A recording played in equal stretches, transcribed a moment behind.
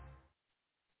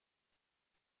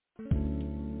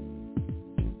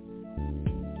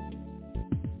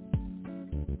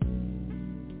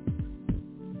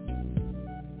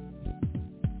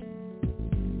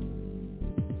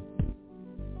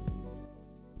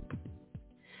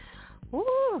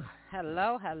Woo!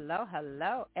 Hello, hello,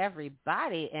 hello,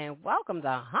 everybody, and welcome to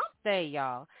Hump Day,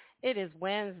 y'all. It is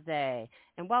Wednesday,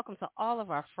 and welcome to all of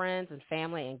our friends and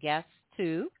family and guests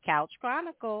to Couch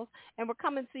Chronicles. And we're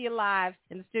coming to you live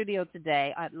in the studio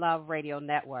today at Love Radio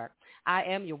Network. I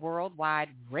am your worldwide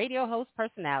radio host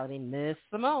personality, Miss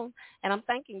Simone, and I'm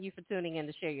thanking you for tuning in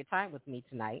to share your time with me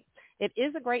tonight. It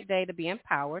is a great day to be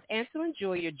empowered and to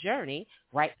enjoy your journey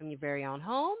right from your very own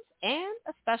homes and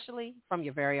especially from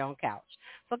your very own couch.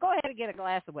 So go ahead and get a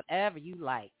glass of whatever you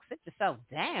like. Sit yourself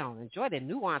down. Enjoy the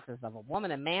nuances of a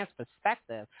woman and man's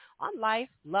perspective on life,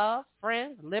 love,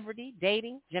 friends, liberty,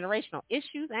 dating, generational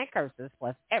issues, and curses,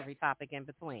 plus every topic in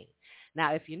between.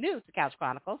 Now, if you're new to Couch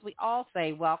Chronicles, we all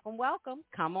say welcome, welcome.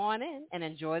 Come on in and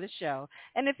enjoy the show.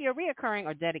 And if you're a reoccurring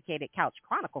or dedicated Couch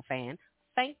Chronicle fan,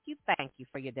 thank you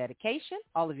for your dedication,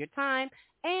 all of your time,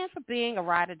 and for being a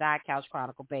ride or die Couch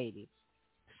Chronicle baby.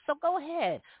 So go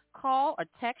ahead, call or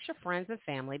text your friends and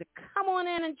family to come on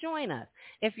in and join us.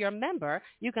 If you're a member,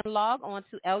 you can log on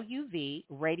to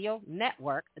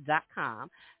LUVRadioNetwork.com.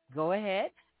 Go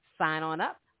ahead, sign on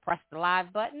up, press the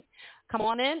live button. Come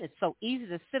on in. It's so easy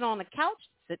to sit on the couch,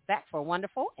 sit back for a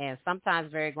wonderful and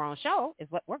sometimes very grown show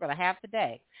is what we're going to have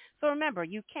today. So remember,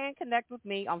 you can connect with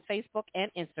me on Facebook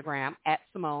and Instagram at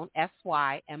Simone,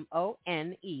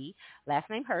 Symone, last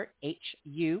name Hurt,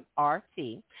 Hurt.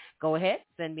 Go ahead,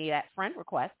 send me that friend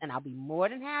request, and I'll be more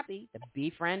than happy to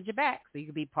befriend you back so you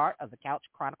can be part of the Couch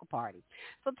Chronicle party.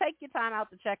 So take your time out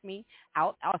to check me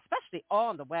out, especially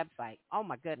on the website. Oh,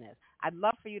 my goodness. I'd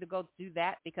love for you to go do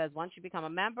that because once you become a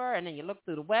member and then you look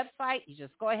through the website, you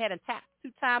just go ahead and tap 2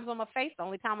 times on my face, the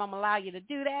only time I'm going to allow you to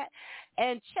do that,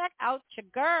 and check out your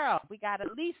girl. We got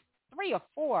at least 3 or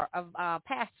 4 of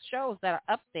past shows that are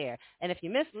up there. And if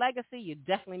you miss Legacy, you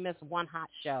definitely miss one hot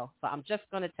show. So I'm just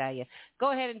going to tell you,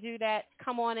 go ahead and do that.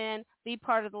 Come on in, be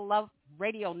part of the Love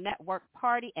Radio Network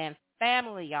party and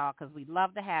family, y'all, because we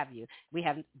love to have you. We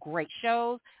have great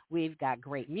shows, we've got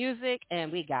great music,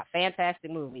 and we got fantastic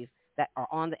movies that are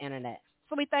on the internet.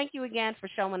 So we thank you again for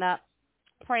showing up.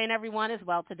 Praying everyone is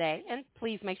well today, and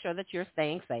please make sure that you're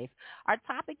staying safe. Our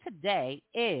topic today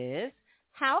is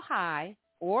how high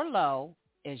or low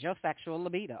is your sexual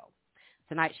libido?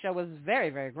 Tonight's show is very,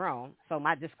 very grown, so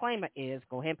my disclaimer is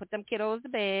go ahead and put them kiddos to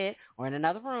bed or in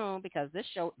another room because this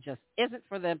show just isn't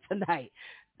for them tonight.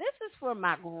 This is for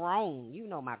my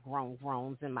my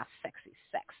groans and my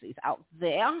sexies out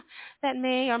there that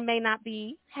may or may not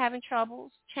be having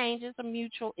troubles, changes, or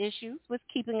mutual issues with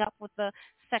keeping up with the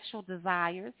sexual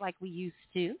desires like we used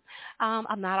to.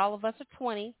 Not all of us are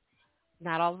 20.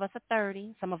 Not all of us are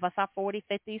 30. Some of us are 40,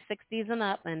 50, 60s and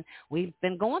up, and we've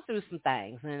been going through some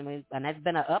things, and it's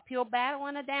been an uphill battle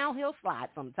and a downhill slide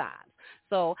sometimes.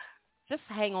 So just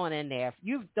hang on in there. If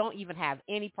you don't even have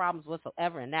any problems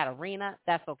whatsoever in that arena,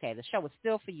 that's okay. The show is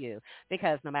still for you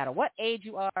because no matter what age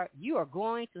you are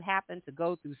going to happen to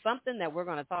go through something that we're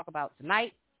going to talk about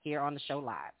tonight here on the show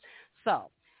live.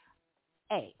 So,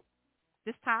 A,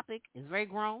 this topic is very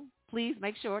grown. Please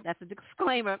make sure, that's a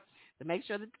disclaimer, to make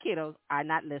sure that the kiddos are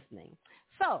not listening.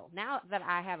 So now that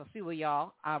I have a few of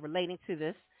y'all relating to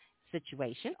this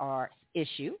situation or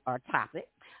issue or topic,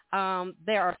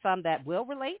 there are some that will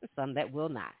relate and some that will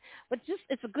not. But just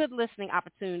it's a good listening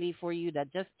opportunity for you to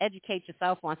just educate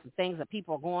yourself on some things that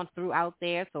people are going through out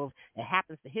there. So if it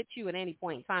happens to hit you at any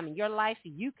point in time in your life,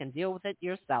 you can deal with it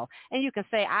yourself. And you can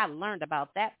say, I learned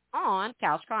about that on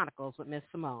Couch Chronicles with Miss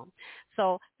Simone.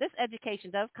 So this education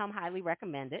does come highly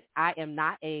recommended. I am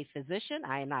not a physician.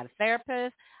 I am not a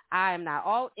therapist. I am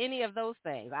not any of those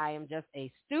things. I am just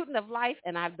a student of life,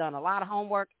 and I've done a lot of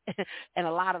homework and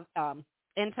a lot of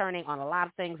interning on a lot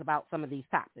of things about some of these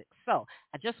topics. So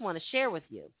I just want to share with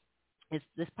you.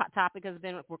 This topic has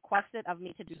been requested of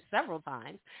me to do several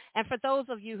times. And for those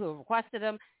of you who have requested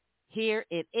them, here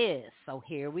it is. So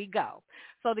here we go.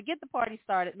 So to get the party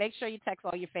started, make sure you text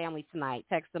all your family tonight.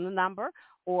 Text them the number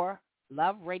or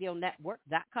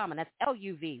loveradionetwork.com, and that's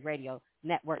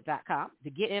LUVradionetwork.com to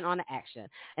get in on the action.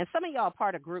 And some of y'all are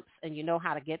part of groups, and you know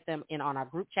how to get them in on our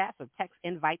group chat, so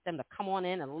invite them to come on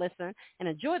in and listen and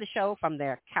enjoy the show from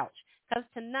their couch. Because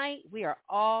tonight we are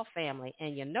all family,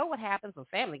 and you know what happens when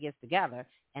family gets together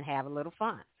and have a little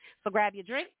fun. So grab your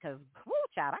drink, because, whoo,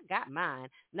 child, I got mine.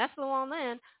 Nestle on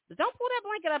in. But don't pull that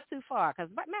blanket up too far, because,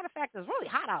 matter of fact, it's really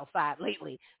hot outside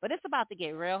lately. But it's about to get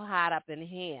real hot up in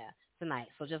here tonight.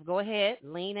 So just go ahead,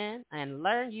 lean in, and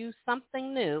learn you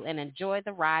something new and enjoy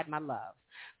the ride, my love.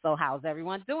 So how's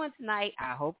everyone doing tonight?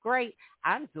 I hope great.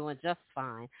 I'm doing just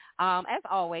fine. As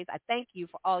always, I thank you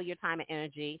for all your time and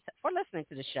energy for listening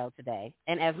to the show today.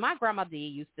 And as my grandma D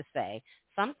used to say,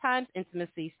 Sometimes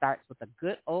intimacy starts with a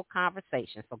good old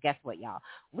conversation. So guess what, y'all?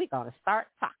 We're going to start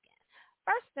talking.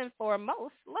 First and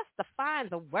foremost, let's define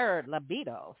the word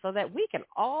libido so that we can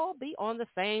all be on the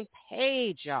same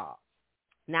page, y'all.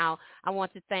 Now, I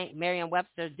want to thank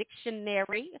Merriam-Webster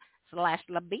Dictionary /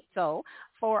 libido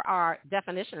for our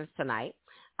definitions tonight.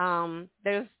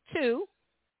 There's two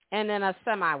and then a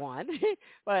semi one,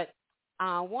 but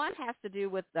one has to do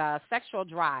with sexual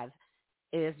drive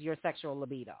is your sexual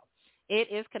libido. It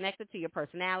is connected to your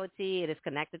personality. It is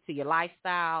connected to your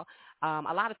lifestyle.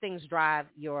 A lot of things drive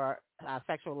your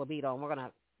sexual libido, and we're going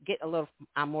to get a little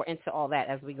more into all that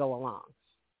as we go along.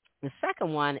 The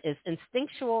second one is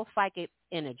instinctual psychic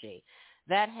energy.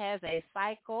 That has a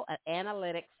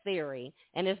psychoanalytic theory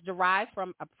and is derived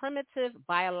from a primitive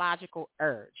biological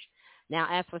urge. Now,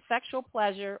 as for sexual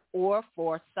pleasure or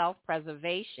for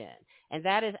self-preservation, and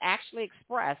that is actually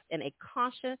expressed in a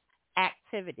conscious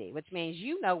activity, which means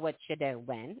you know what you're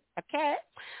doing, okay?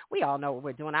 We all know what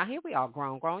we're doing out here. We all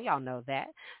grown. Y'all know that.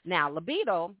 Now,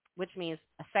 libido, which means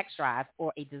a sex drive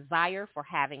or a desire for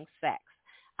having sex,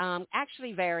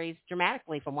 actually varies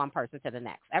dramatically from one person to the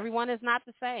next. Everyone is not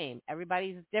the same.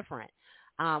 Everybody's different.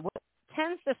 What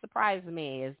tends to surprise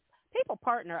me is people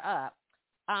partner up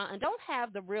and don't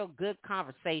have the real good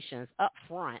conversations up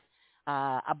front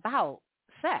about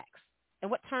sex and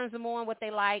what turns them on, what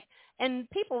they like. And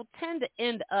people tend to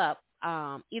end up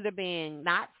either being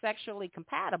not sexually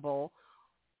compatible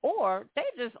or they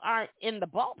just aren't in the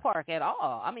ballpark at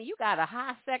all. I mean, you got a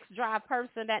high sex drive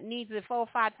person that needs it 4 or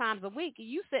 5 times a week, and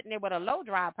you sitting there with a low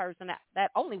drive person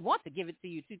that only wants to give it to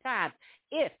you 2 times,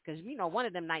 because, one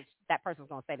of them nights that person's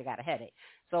going to say they got a headache.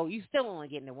 So you still only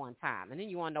getting it 1 time, and then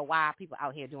you want to know why people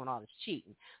out here doing all this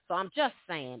cheating. So I'm just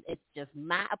saying, it's just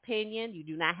my opinion. You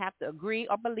do not have to agree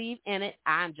or believe in it.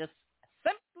 I'm just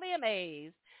simply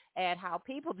amazed at how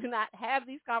people do not have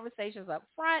these conversations up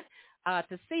front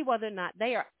to see whether or not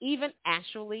they are even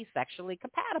actually sexually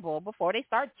compatible before they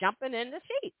start jumping in the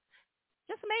sheets.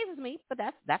 Just amazes me, but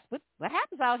that's what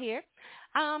happens out here.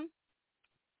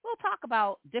 We'll talk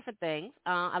about different things.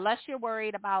 Unless you're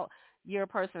worried about your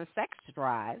person's sex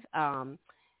drive,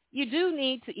 you do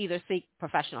need to either seek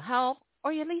professional help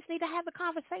or you at least need to have the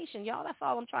conversation, y'all. That's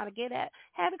all I'm trying to get at.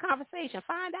 Have the conversation.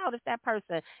 Find out if that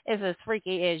person is as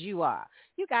freaky as you are.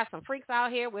 You got some freaks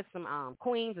out here with some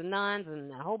queens and nuns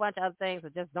and a whole bunch of other things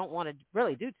that just don't want to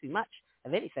really do too much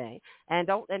of anything. And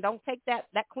don't take that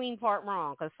queen part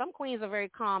wrong, because some queens are very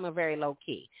calm and very low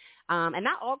key. And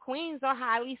not all queens are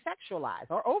highly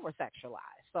sexualized or over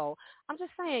sexualized. So I'm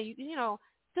just saying, you know,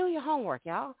 do your homework,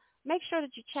 y'all. Make sure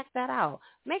that you check that out.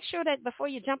 Make sure that before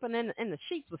you're jumping in the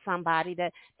sheets with somebody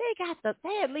that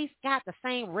they at least got the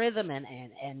same rhythm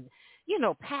and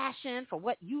passion for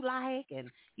what you like, and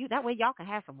that way y'all can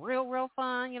have some real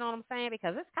fun. You know what I'm saying?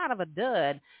 Because it's kind of a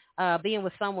dud being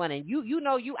with someone and you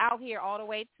out here all the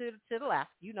way to the left.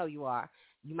 You know you are.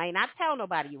 You may not tell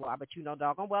nobody you are, but you know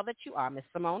doggone well that you are. Miss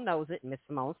Simone knows it, and Miss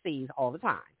Simone sees all the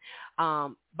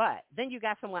time. But then you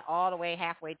got someone all the way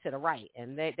halfway to the right,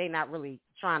 and they not really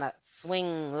trying to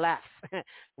swing left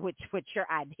with your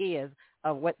ideas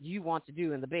of what you want to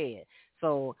do in the bed.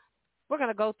 So we're going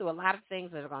to go through a lot of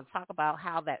things that are going to talk about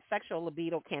how that sexual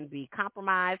libido can be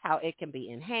compromised, how it can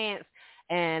be enhanced,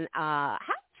 and how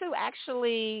to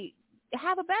actually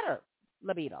have a better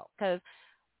libido. Because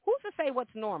who's to say what's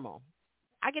normal?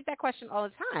 I get that question all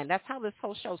the time. That's how this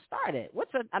whole show started.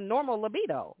 What's a normal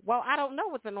libido? Well, I don't know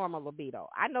what's a normal libido.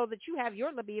 I know that you have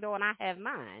your libido and I have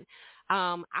mine.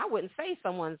 I wouldn't say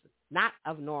someone's not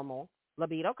of normal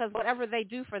libido, because whatever they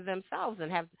do for themselves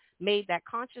and have made that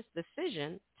conscious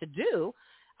decision to do,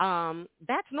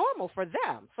 that's normal for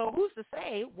them. So who's to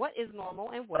say what is normal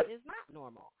and what is not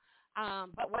normal?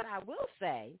 But what I will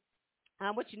say,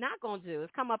 what you're not going to do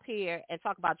is come up here and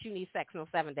talk about you need sex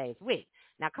 7 days a week.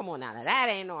 Now, come on now. That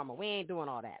ain't normal. We ain't doing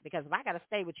all that. Because if I got to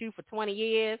stay with you for 20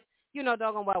 years, you know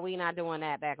doggone well we not doing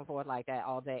that back and forth like that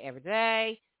all day, every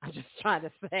day. I'm just trying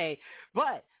to say.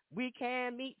 But we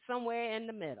can meet somewhere in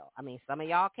the middle. I mean, some of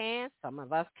y'all can. Some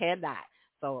of us cannot.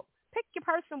 So pick your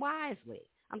person wisely.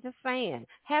 I'm just saying,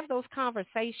 have those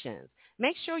conversations.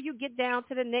 Make sure you get down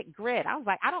to the nitty-gritty. I was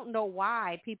like, I don't know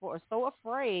why people are so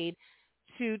afraid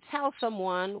to tell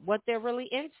someone what they're really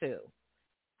into.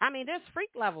 I mean, there's freak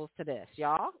levels to this,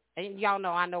 y'all. And y'all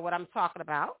know I know what I'm talking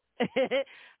about.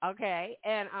 Okay.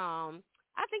 And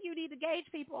I think you need to gauge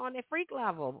people on their freak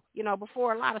level,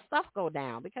 before a lot of stuff go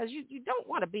down, because you don't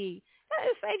want to be,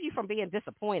 it saves you from being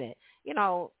disappointed,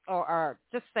 or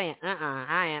just saying,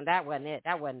 that wasn't it.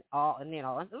 That wasn't all. And, a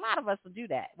lot of us will do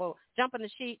that. Well, jump in the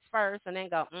sheets first and then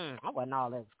go, I wasn't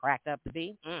all it was cracked up to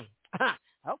be.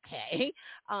 Okay.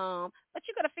 But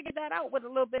you got to figure that out with a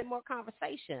little bit more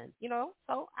conversation,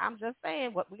 So I'm just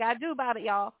saying what we got to do about it,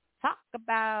 y'all. Talk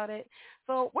about it.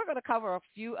 So we're going to cover a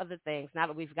few other things now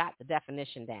that we've got the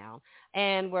definition down,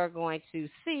 and we're going to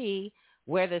see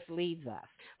where this leads us.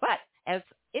 But as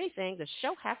anything, the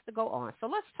show has to go on. So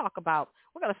let's talk about,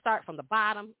 we're going to start from the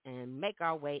bottom and make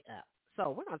our way up. So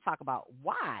we're going to talk about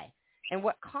why and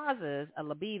what causes a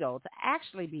libido to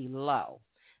actually be low.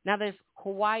 Now, there's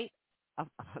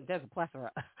a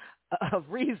plethora of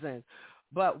reasons,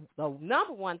 but the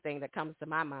number one thing that comes to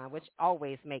my mind, which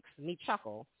always makes me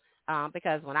chuckle,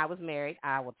 because when I was married,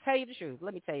 I will tell you the truth.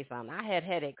 Let me tell you something. I had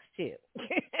headaches too.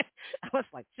 I was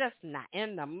like just not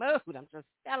in the mood. I'm just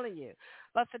telling you.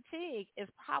 But fatigue is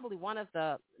probably one of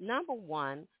the number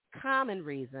one common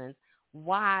reasons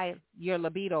why your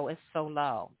libido is so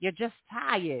low. You're just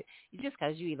tired. You just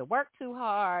because you either worked too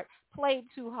hard, played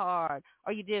too hard,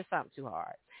 or you did something too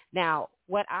hard. Now,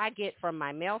 what I get from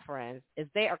my male friends is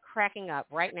they are cracking up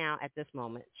right now at this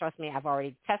moment. Trust me, I've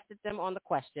already tested them on the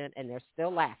question, and they're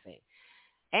still laughing.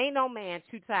 Ain't no man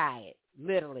too tired,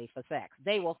 literally, for sex.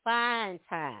 They will find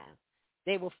time.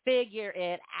 They will figure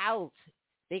it out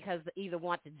because they either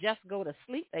want to just go to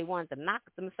sleep, they want to knock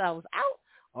themselves out,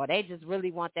 or they just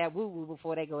really want that woo-woo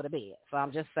before they go to bed. So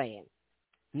I'm just saying.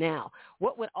 Now,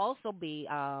 what would also be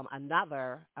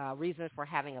another reason for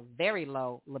having a very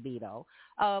low libido,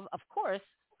 of course,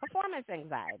 performance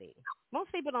anxiety.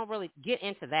 Most people don't really get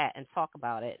into that and talk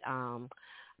about it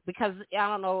because I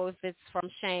don't know if it's from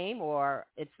shame or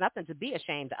it's nothing to be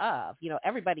ashamed of.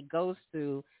 Everybody goes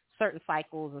through certain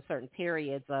cycles and certain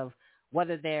periods of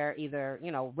whether they're either,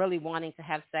 really wanting to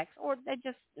have sex or they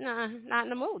just not in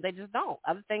the mood. They just don't.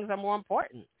 Other things are more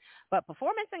important. But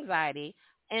performance anxiety,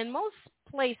 in most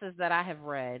places that I have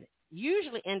read,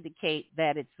 usually indicate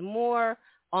that it's more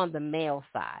on the male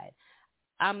side.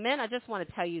 Men, I just want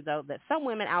to tell you, though, that some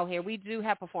women out here, we do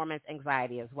have performance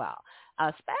anxiety as well,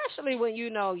 especially when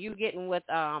you getting with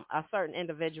a certain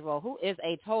individual who is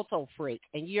a total freak,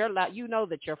 and you know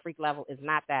that your freak level is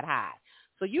not that high.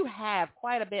 So you have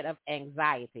quite a bit of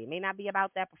anxiety. It may not be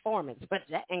about that performance, but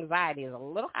that anxiety is a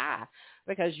little high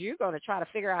because you're going to try to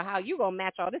figure out how you're going to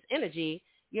match all this energy,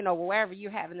 wherever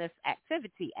you're having this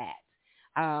activity at.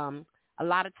 A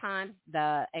lot of times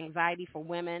the anxiety for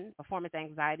women, performance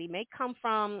anxiety, may come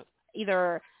from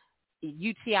either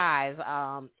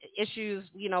UTIs, issues,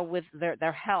 with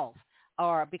their health,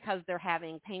 or because they're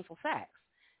having painful sex.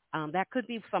 That could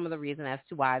be some of the reason as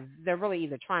to why they're really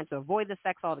either trying to avoid the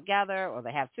sex altogether or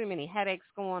they have too many headaches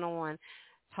going on.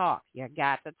 Talk. You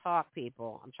got to talk,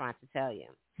 people. I'm trying to tell you.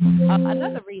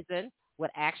 Another reason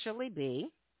would actually be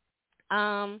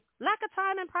lack of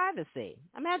time and privacy.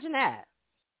 Imagine that.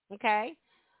 Okay?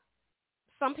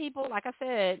 Some people, like I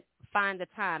said, find the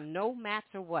time no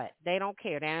matter what. They don't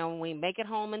care. They don't when make it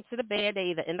home into the bed. They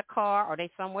either in the car or they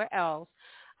somewhere else.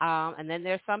 And then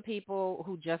there's some people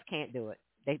who just can't do it.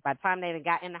 By the time they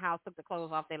got in the house, took the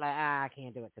clothes off, they're like, I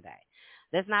can't do it today.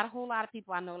 There's not a whole lot of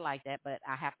people I know like that, but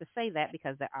I have to say that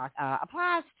because there are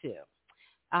applies to.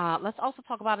 Let's also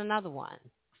talk about another one,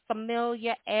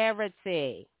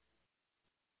 familiarity.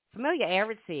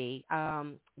 Familiarity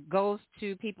goes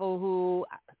to people who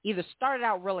either started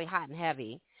out really hot and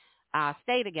heavy,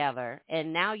 stay together,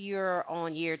 and now you're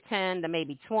on year 10 to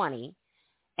maybe 20,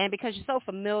 and because you're so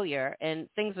familiar and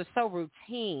things are so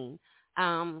routine,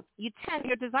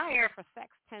 your desire for sex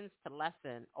tends to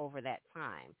lessen over that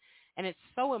time. And it's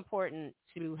so important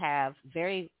to have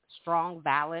very strong,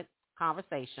 valid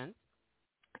conversations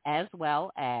as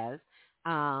well as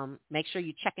make sure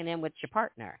you're checking in with your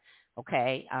partner,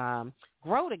 okay?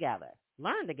 Grow together,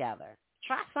 learn together,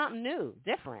 try something new,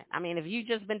 different. I mean, if you've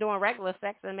just been doing regular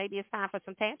sex, then maybe it's time for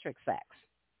some tantric sex.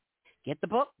 Get the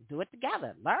book, do it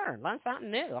together, learn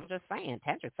something new. I'm just saying,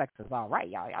 tantric sex is all right,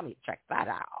 y'all. Y'all need to check that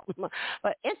out.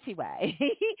 But anyway,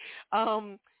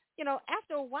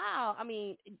 after a while, I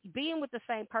mean, being with the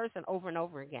same person over and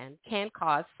over again can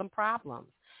cause some problems.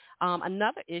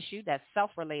 Another issue that's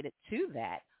self-related to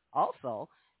that also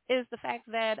is the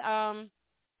fact that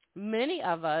many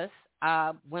of us,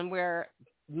 when we're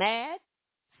mad,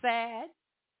 sad,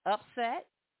 upset,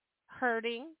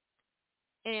 hurting,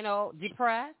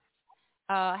 depressed,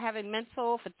 having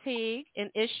mental fatigue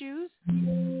and issues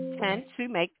tend to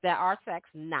make our sex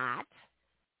not,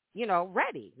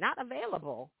 ready, not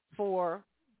available for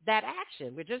that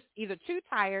action. We're just either too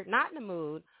tired, not in the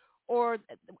mood, or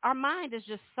our mind is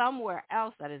just somewhere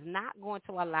else that is not going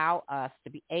to allow us to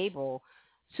be able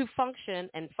to function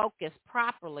and focus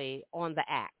properly on the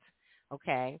act.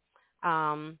 Okay.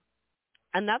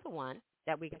 Another one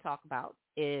that we can talk about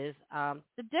is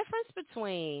the difference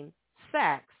between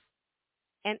sex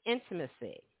and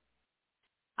intimacy.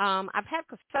 I've had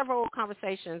several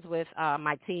conversations with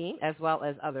my team as well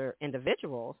as other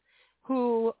individuals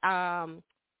who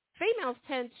females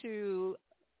tend to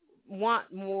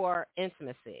want more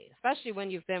intimacy, especially when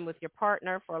you've been with your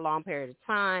partner for a long period of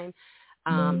time.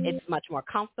 It's much more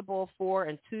comfortable for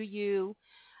and to you.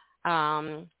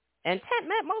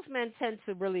 Most men tend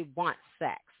to really want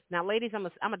sex. Now, ladies, I'm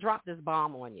gonna drop this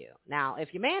bomb on you. Now,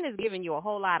 if your man is giving you a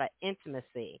whole lot of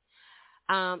intimacy,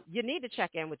 you need to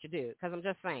check in with your dude, because I'm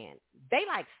just saying, they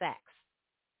like sex.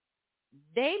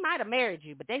 They might have married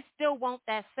you, but they still want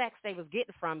that sex they was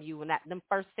getting from you in them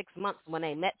first 6 months when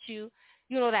they met you.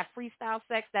 You know, that freestyle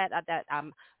sex, that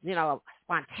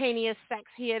spontaneous sex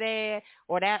here, there,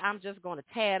 or that I'm just going to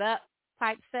tear it up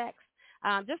type sex.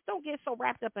 Just don't get so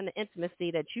wrapped up in the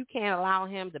intimacy that you can't allow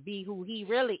him to be who he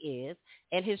really is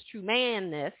and his true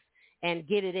manness and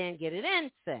get it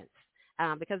in sense.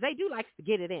 Because they do like to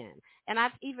get it in. And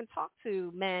I've even talked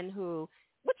to men who,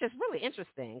 which is really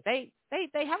interesting, they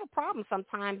have a problem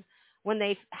sometimes when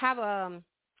they have a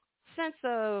sense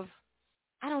of,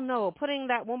 I don't know, putting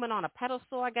that woman on a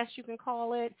pedestal, I guess you can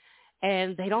call it,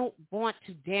 and they don't want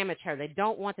to damage her. They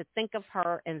don't want to think of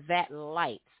her in that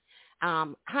light.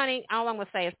 Honey, all I'm going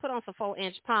to say is put on some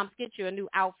 4-inch pumps, get you a new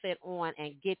outfit on,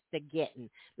 and get the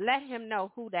getting. Let him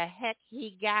know who the heck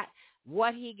he got,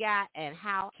 what he got, and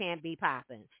how it can be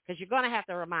popping. Because you're going to have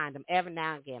to remind him every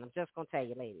now and again. I'm just going to tell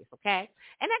you, ladies, okay?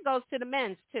 And that goes to the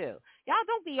men's, too. Y'all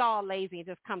don't be all lazy and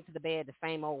just come to the bed the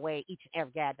same old way each and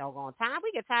every goddamn time.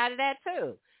 We get tired of that,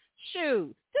 too. Shoot,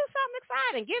 do something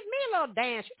exciting. Give me a little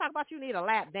dance. You talk about you need a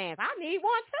lap dance. I need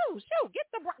one too. Shoot, get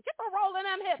the rolling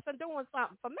them hips and doing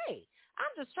something for me. I'm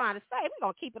just trying to say we're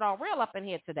gonna keep it all real up in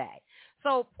here today.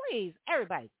 So please,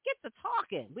 everybody, get to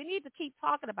talking. We need to keep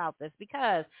talking about this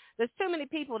because there's too many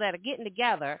people that are getting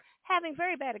together having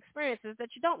very bad experiences that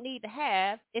you don't need to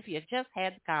have if you just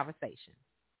had the conversation.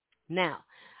 Now,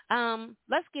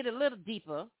 let's get a little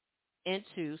deeper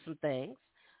into some things.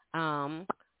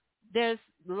 There's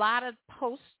a lot of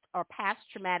post or past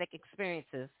traumatic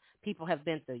experiences people have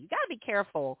been through. You got to be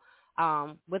careful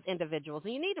with individuals,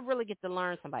 and you need to really get to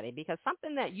learn somebody, because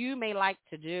something that you may like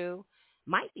to do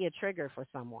might be a trigger for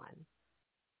someone.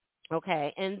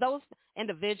 Okay, and those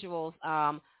individuals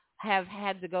have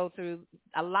had to go through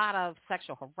a lot of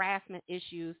sexual harassment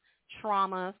issues,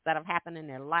 traumas that have happened in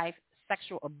their life,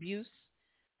 sexual abuse.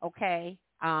 Okay,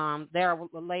 there are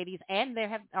ladies and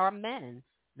are men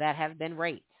that have been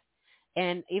raped.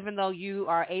 And even though you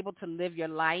are able to live your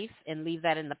life and leave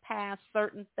that in the past,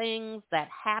 certain things that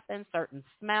happen, certain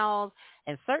smells,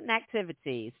 and certain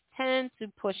activities tend to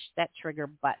push that trigger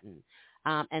button.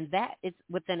 And that is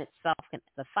within itself,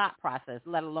 the thought process,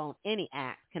 let alone any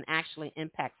act, can actually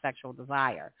impact sexual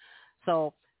desire.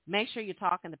 So make sure you're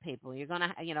talking to people. You're going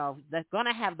to, they're going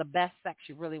to have the best sex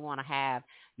you really want to have.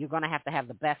 You're going to have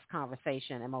the best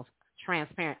conversation and most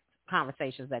transparent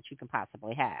conversations that you can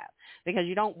possibly have, because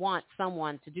you don't want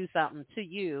someone to do something to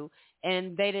you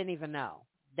and they didn't even know.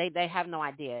 They have no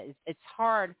idea. It's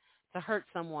hard to hurt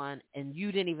someone and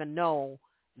you didn't even know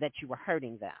that you were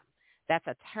hurting them. That's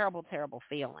a terrible, terrible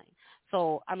feeling.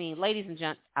 So, I mean, ladies and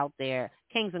gents out there,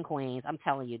 kings and queens, I'm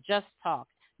telling you, just talk.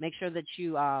 Make sure that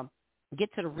you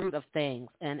get to the root of things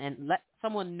and let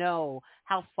someone know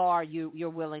how far you're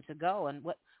willing to go and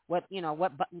what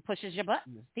button pushes your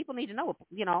buttons. People need to know,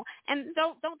 and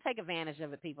don't take advantage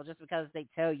of it, people, just because they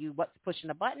tell you what's pushing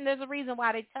the button. There's a reason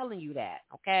why they're telling you that,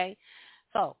 okay?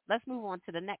 So let's move on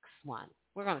to the next one.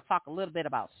 We're going to talk a little bit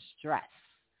about stress.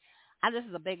 This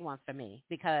is a big one for me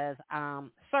because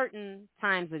certain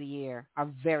times of the year are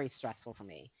very stressful for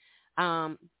me.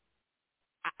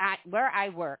 Where I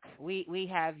work, we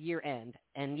have year end,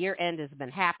 and year end has been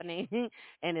happening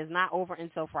and is not over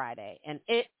until Friday, and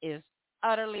it is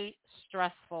utterly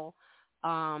stressful.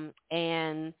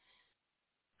 And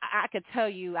I could tell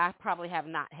you I probably have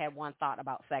not had one thought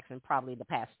about sex in probably the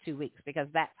past 2 weeks, because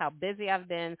that's how busy I've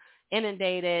been,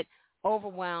 inundated,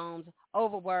 overwhelmed,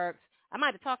 overworked. I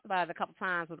might have talked about it a couple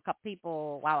times with a couple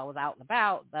people while I was out and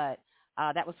about, but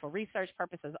that was for research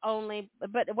purposes only,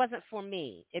 but it wasn't for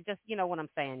me. It just, you know what I'm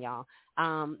saying, y'all.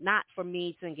 Not for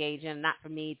me to engage in, not for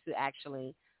me to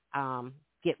actually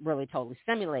get really totally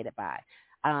stimulated by.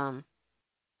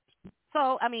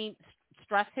 So, I mean,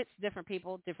 stress hits different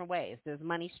people different ways. There's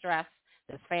money stress,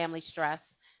 there's family stress,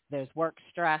 there's work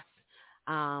stress,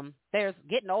 there's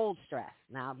getting old stress.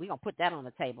 Now, we're going to put that on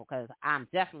the table because I'm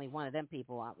definitely one of them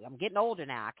people. I'm getting older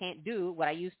now. I can't do what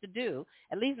I used to do,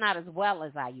 at least not as well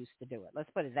as I used to do it. Let's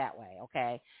put it that way,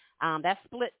 okay? That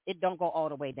split, it don't go all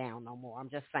the way down no more. I'm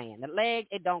just saying. The leg,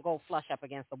 it don't go flush up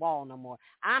against the wall no more.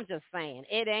 I'm just saying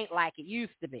it ain't like it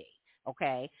used to be.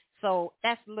 Okay, so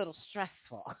that's a little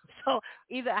stressful. So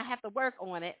either I have to work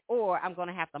on it or I'm going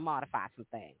to have to modify some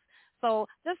things. So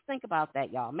just think about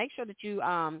that, y'all. Make sure that you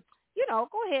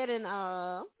go ahead and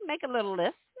make a little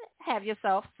list, have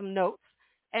yourself some notes,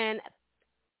 and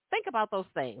think about those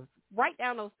things. Write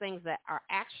down those things that are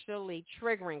actually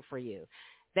triggering for you.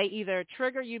 They either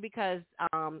trigger you because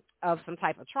of some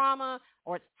type of trauma,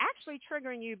 or it's actually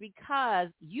triggering you because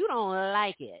you don't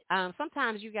like it.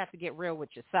 Sometimes you got to get real with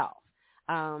yourself.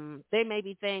 There may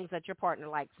be things that your partner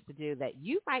likes to do that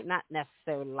you might not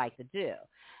necessarily like to do.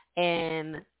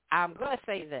 And I'm going to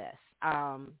say this.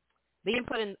 Being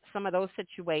put in some of those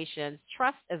situations,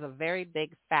 trust is a very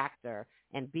big factor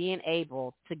in being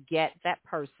able to get that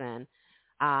person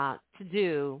to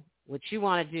do what you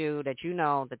want to do that you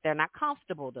know that they're not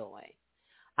comfortable doing.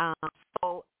 Um,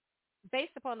 so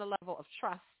based upon the level of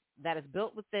trust that is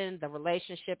built within the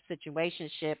relationship,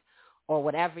 situationship, or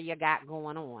whatever you got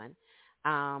going on,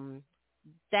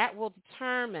 that will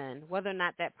determine whether or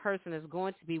not that person is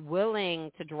going to be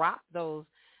willing to drop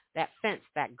that fence,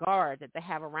 that guard that they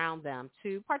have around them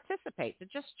to participate, to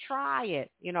just try it,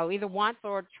 either once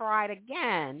or try it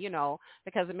again,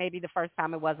 because it may be the first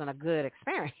time it wasn't a good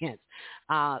experience.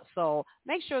 So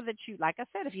make sure that you, like I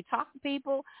said, if you talk to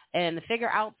people and figure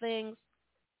out things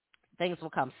will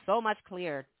come so much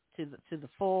clearer to the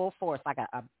full force, like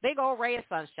a big old ray of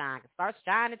sunshine starts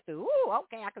shining through. Ooh,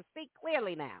 okay, I can see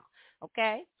clearly now.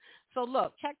 Okay, so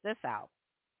look, check this out.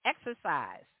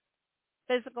 Exercise,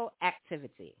 physical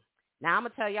activity. Now I'm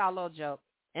gonna tell y'all a little joke,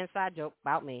 inside joke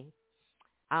about me.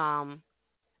 I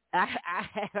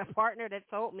had a partner that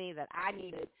told me that I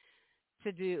needed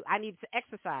to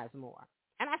exercise more,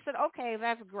 and I said, okay,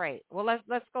 that's great. Well,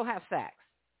 let's go have sex.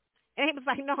 And he was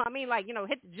like, no, I mean, like,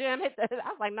 hit the gym, I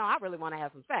was like, no, I really want to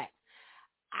have some sex.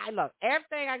 Look,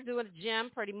 everything I can do in the gym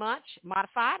pretty much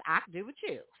modified, I can do with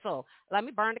you. So let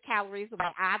me burn the calories the way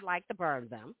I'd like to burn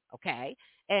them, okay?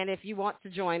 And if you want to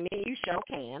join me, you sure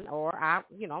can. Or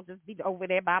just be over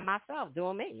there by myself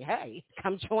doing me. Hey,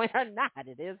 come join or not.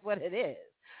 It is what it is.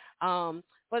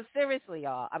 But seriously,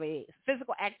 y'all, I mean,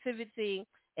 physical activity,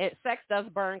 sex does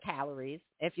burn calories.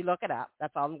 If you look it up,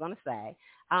 that's all I'm going to say.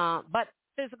 But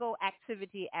physical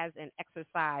activity as an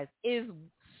exercise is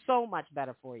so much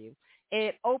better for you.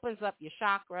 It opens up your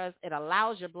chakras. It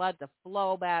allows your blood to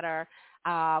flow better.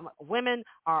 Women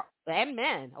and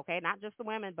men, okay, not just the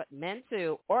women, but men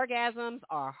too. Orgasms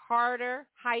are harder,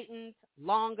 heightened,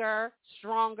 longer,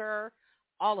 stronger,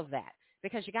 all of that,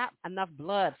 because you got enough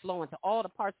blood flowing to all the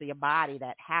parts of your body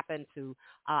that happen to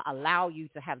allow you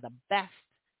to have the best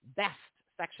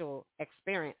sexual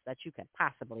experience that you can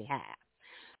possibly have.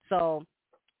 So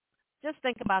just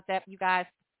think about that, you guys.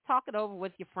 Talk it over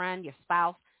with your friend, your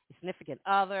spouse, your significant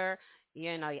other,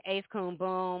 your ace coon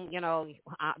boom,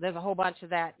 there's a whole bunch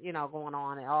of that, going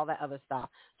on and all that other stuff.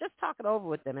 Just talk it over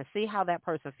with them and see how that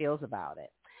person feels about it.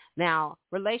 Now,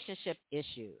 relationship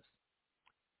issues.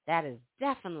 That is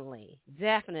definitely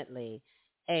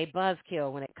a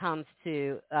buzzkill when it comes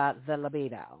to the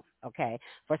libido, okay?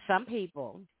 For some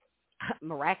people,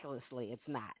 miraculously, it's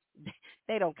not.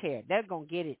 They don't care. They're going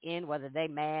to get it in whether they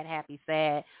mad, happy,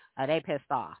 sad, or they pissed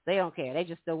off. They don't care. They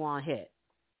just still want to hit.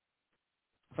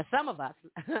 For some of us,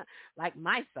 like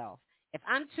myself, if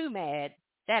I'm too mad,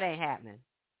 that ain't happening.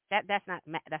 That's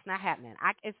not happening.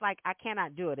 It's like I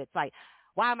cannot do it. It's like,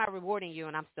 why am I rewarding you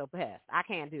and I'm still pissed? I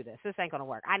can't do this. This ain't going to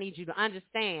work. I need you to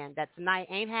understand that tonight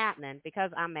ain't happening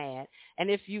because I'm mad. And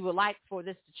if you would like for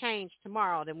this to change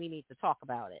tomorrow, then we need to talk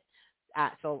about it.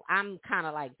 So I'm kind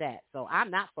of like that. So I'm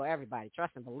not for everybody,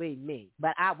 trust and believe me.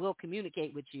 But I will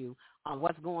communicate with you on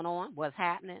what's going on, what's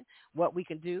happening, what we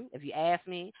can do. If you ask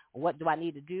me, what do I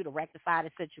need to do to rectify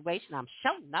the situation, I'm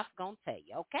sure enough going to tell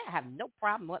you, okay? I have no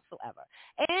problem whatsoever.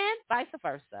 And vice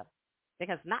versa,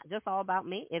 because it's not just all about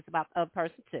me. It's about the other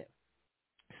person too.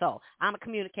 So I'm a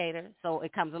communicator, so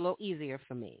it comes a little easier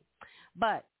for me.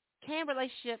 But can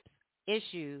relationship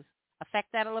issues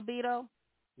affect that libido?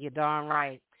 You're darn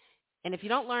right. And if you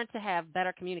don't learn to have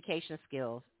better communication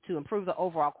skills to improve the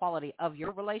overall quality of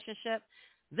your relationship,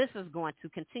 this is going to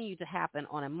continue to happen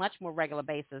on a much more regular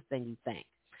basis than you think.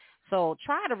 So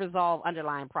try to resolve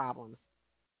underlying problems,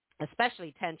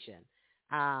 especially tension.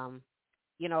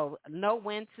 Know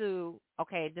when to,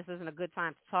 okay, this isn't a good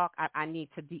time to talk. I need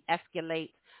to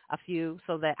de-escalate a few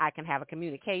so that I can have a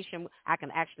communication. I can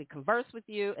actually converse with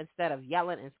you instead of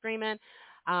yelling and screaming.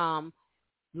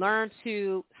 Learn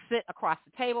to sit across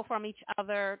the table from each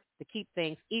other to keep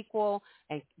things equal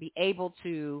and be able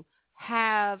to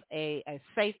have a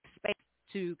safe space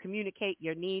to communicate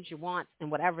your needs, your wants,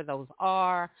 and whatever those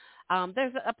are.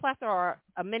 There's a plethora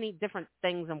of many different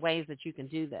things and ways that you can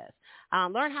do this.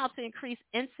 Learn how to increase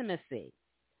intimacy.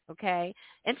 Okay,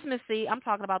 intimacy. I'm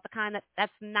talking about the kind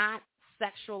that's not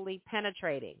sexually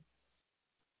penetrating.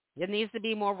 There needs to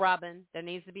be more rubbing. There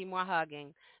needs to be more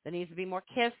hugging. There needs to be more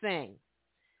kissing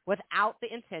without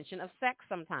the intention of sex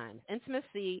sometimes.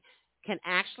 Intimacy can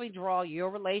actually draw your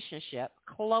relationship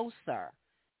closer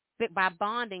by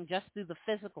bonding just through the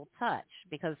physical touch,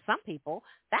 because some people,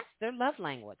 that's their love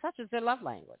language. Touch is their love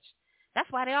language. That's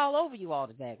why they all over you all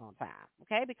the daggone time,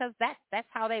 okay? Because that's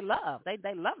how they love. They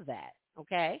love that,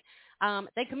 okay?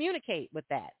 They communicate with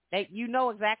that. You know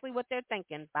exactly what they're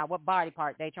thinking by what body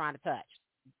part they're trying to touch.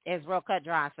 It's real cut,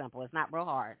 dry, and simple. It's not real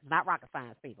hard. It's not rocket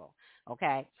science, people,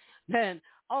 okay? Then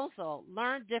also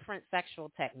learn different sexual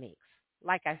techniques.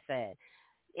 Like I said,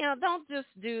 don't just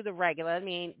do the regular. I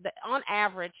mean, on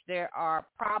average, there are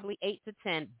probably 8 to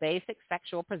 10 basic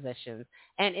sexual positions.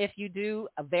 And if you do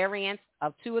a variance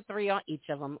of 2 or 3 on each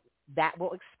of them, that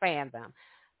will expand them.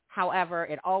 However,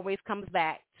 it always comes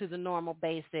back to the normal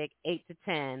basic 8 to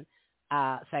 10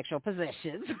 sexual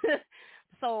positions.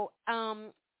 So, up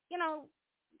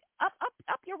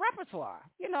your repertoire.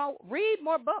 Read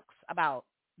more books about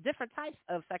different types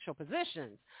of sexual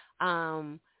positions.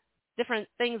 Different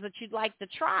things that you'd like to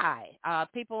try.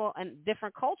 People in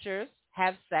different cultures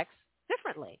have sex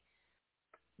differently.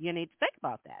 You need to think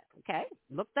about that, okay?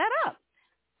 Look that up.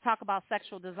 Talk about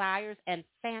sexual desires and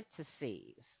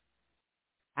fantasies.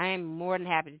 I am more than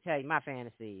happy to tell you my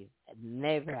fantasies.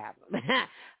 No problem.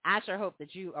 I sure hope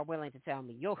that you are willing to tell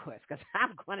me yours, because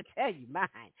I'm going to tell you mine.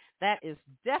 That is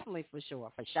definitely for sure,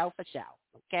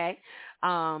 okay?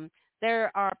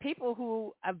 There are people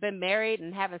who have been married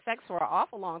and having sex for an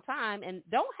awful long time and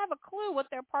don't have a clue what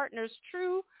their partner's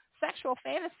true sexual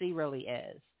fantasy really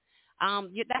is.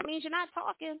 That means you're not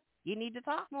talking. You need to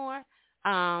talk more.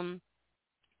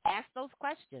 Ask those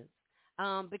questions.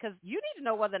 Because you need to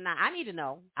know whether or not, I need to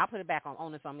know, I'll put it back on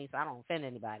onus on me so I don't offend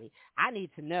anybody. I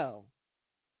need to know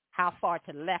how far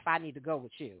to the left I need to go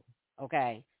with you,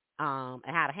 okay, and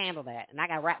how to handle that. And I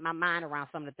got to wrap my mind around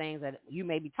some of the things that you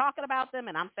may be talking about them,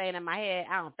 and I'm saying in my head,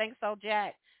 I don't think so,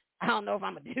 Jack. I don't know if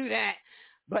I'm going to do that.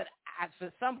 But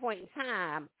for some point in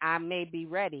time, I may be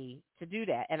ready to do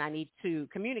that, and I need to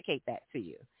communicate that to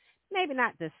you. Maybe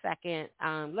not this second.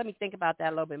 Let me think about that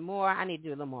a little bit more. I need to do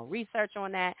a little more research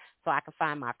on that so I can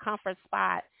find my comfort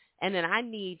spot. And then I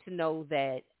need to know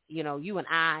that, you and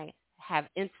I have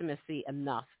intimacy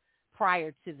enough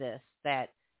prior to this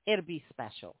that it'll be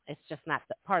special. It's just not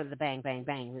part of the bang, bang,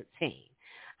 bang routine.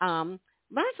 Learn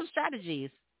some strategies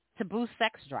to boost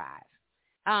sex drive.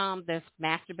 There's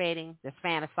masturbating, there's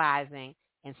fantasizing,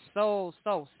 and so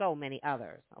many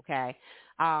others, okay?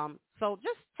 So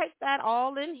just take that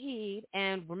all in heed,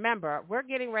 and remember, we're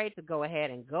getting ready to go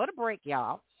ahead and go to break,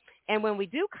 y'all. And when we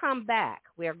do come back,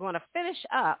 we are going to finish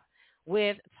up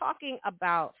with talking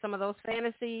about some of those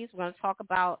fantasies. We're going to talk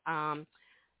about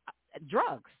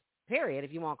drugs, period,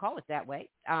 if you want to call it that way,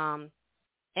 and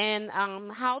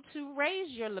how to raise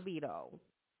your libido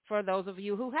for those of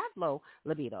you who have low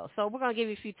libido. So we're going to give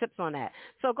you a few tips on that.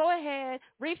 So go ahead,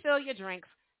 refill your drinks,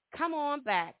 come on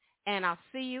back, and I'll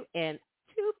see you in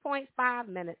 2.5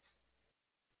 minutes.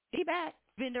 Be back.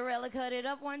 Vinderella cut it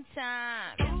up one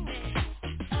time.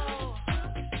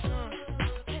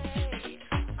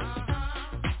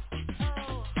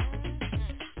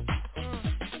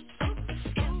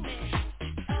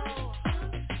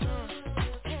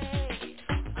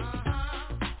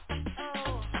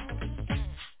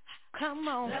 Come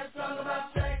on. Let's talk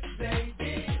about sex,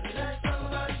 baby. Let's talk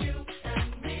about you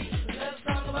and me. Let's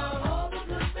talk about all the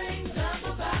good things and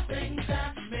the bad things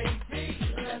that may be.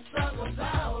 Let's talk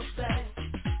about sex.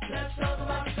 Let's talk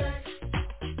about sex.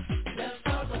 Let's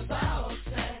talk about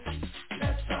sex.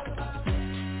 Let's talk about sex.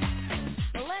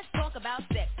 Well, let's talk about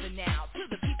sex for now. To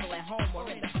the people at home or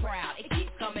in the crowd, it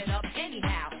keeps coming up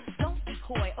anyhow. Don't be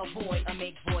coy, avoid, or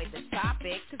make void the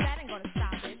topic, cause that ain't gonna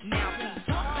stop it. Now please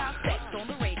talk about sex on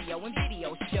the radio and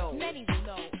video shows. Many will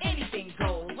know anything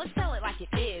goes. Let's tell it like it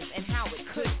is and how it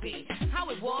could be, how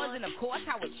it was and of course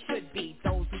how it should be.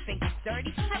 Those who think it's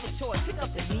dirty have a choice. Pick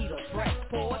up the needle, press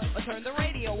pause, or turn the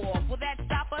radio off. Will that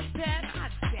stop us, Ted? I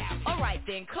doubt. Alright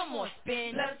then, come on,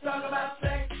 spin. Let's talk about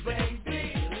sex,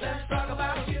 baby. Let's talk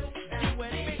about you and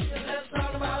me. Let's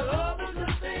talk about all the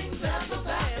good things and the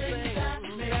bad things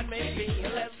that may be.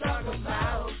 Let's talk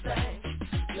about sex.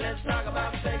 Let's talk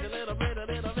about sex a little bit,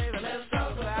 baby. Let's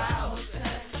talk about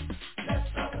sex. Let's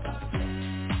talk about sex.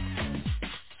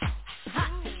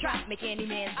 Hot drop, make any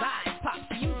man's eyes pop.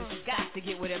 The user has got to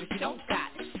get whatever she don't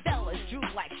got. Fellas droop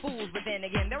like fools, but then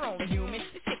again, they're only human.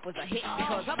 was a hit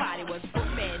because her body was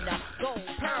booming. Gold,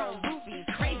 pearl, rubies,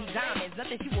 crazy diamonds,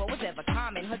 nothing she wore was ever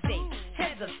common. Her dates,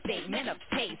 heads of state, men of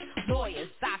taste, lawyers,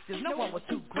 doctors, no one was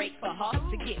too great for her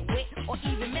to get with or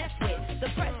even mess with. The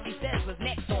press, she says, was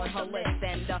next on her list,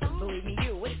 and believe me,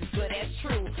 you, it's as good as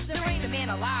true. There ain't a man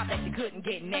alive that she couldn't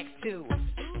get next to.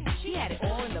 She had it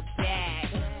all in the bag,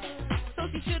 so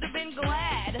she should have been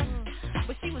glad.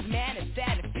 But she was mad and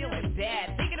sad and feeling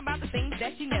bad, thinking about the things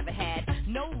that she never had.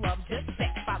 No love, just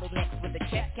sex, followed next with a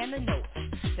check and a note.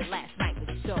 That last night was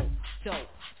dope, dope,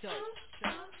 dope,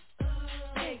 dope.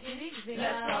 Take it easy now.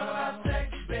 Let's talk about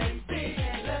sex, baby.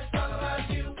 Let's talk about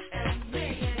you and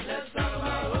me. Let's talk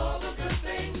about all the good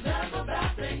things and the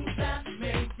bad things that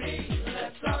may be.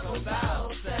 Let's talk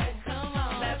about sex. Come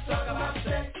on. Let's talk about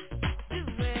sex.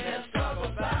 Let's talk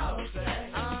about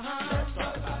sex. Let's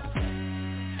talk about sex.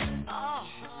 Oh,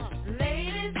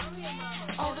 ladies,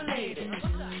 all the ladies,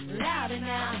 louder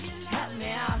now, help me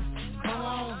out. Come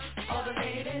on, all the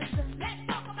ladies, let's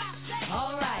talk about sex.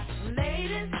 All right,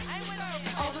 ladies,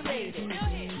 all the ladies,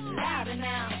 louder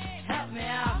now, help me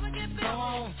out. Come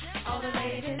on, all the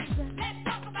ladies, let's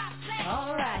talk about sex.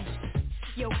 All right.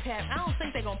 Yo, Pat, I don't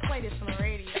think they're gonna play this on the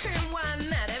radio. And why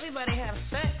not? Everybody have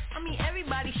sex. I mean,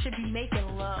 everybody should be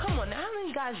making love. Come on, now, how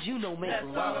many guys you know make Let's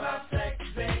love? talk about sex,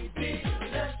 baby.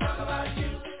 Let's talk about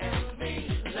you and me.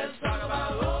 Let's talk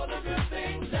about all the good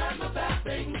things and the bad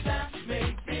things that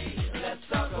may be. Let's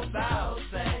talk about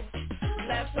sex.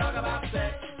 Let's talk about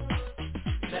sex.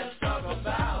 Let's talk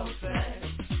about sex.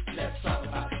 Let's talk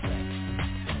about sex.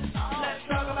 Let's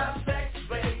talk about sex,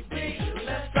 baby.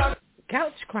 Let's talk.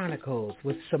 Couch Chronicles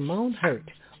with Simone Hurt,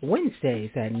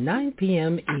 Wednesdays at 9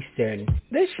 p.m. Eastern.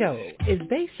 This show is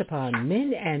based upon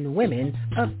men and women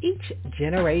of each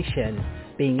generation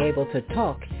being able to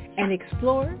talk and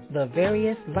explore the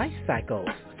various life cycles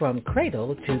from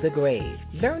cradle to the grave,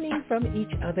 learning from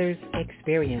each other's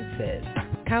experiences.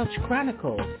 Couch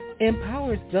Chronicles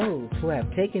empowers those who have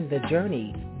taken the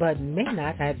journey but may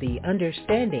not have the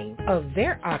understanding of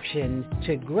their options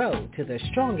to grow to the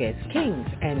strongest kings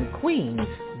and queens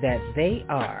that they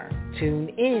are. Tune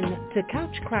in to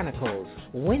Couch Chronicles,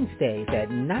 Wednesdays at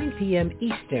 9 p.m.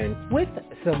 Eastern with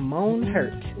Simone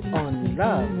Hurt on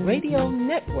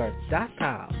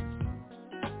LoveRadioNetwork.com.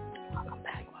 Welcome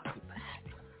back.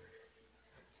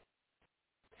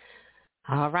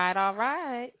 All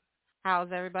right.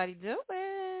 How's everybody doing?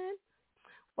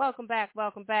 Welcome back.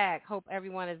 Hope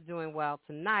everyone is doing well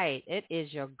tonight. It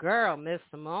is your girl, Miss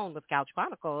Simone with Couch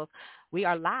Chronicles. We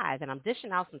are live, and I'm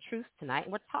dishing out some truths tonight.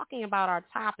 And we're talking about our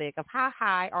topic of how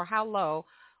high or how low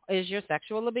is your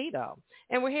sexual libido.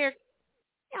 And we're here,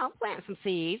 planting some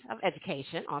seeds of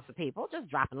education on some people, just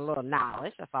dropping a little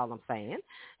knowledge. That's all I'm saying.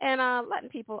 And letting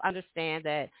people understand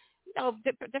that,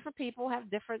 different people have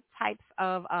different types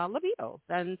of libidos.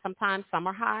 And sometimes some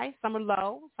are high, some are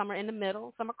low, some are in the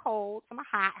middle, some are cold, some are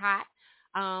hot.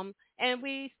 And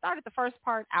we started the first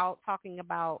part out talking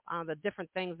about the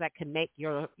different things that can make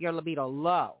your libido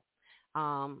low.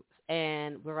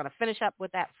 And we're going to finish up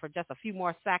with that for just a few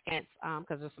more seconds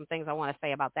because there's some things I want to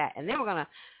say about that. And then we're going to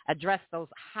address those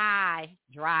high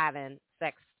driving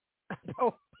sex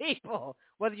people,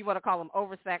 whether you want to call them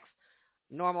oversex,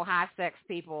 normal high sex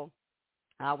people,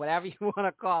 whatever you want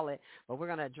to call it. But we're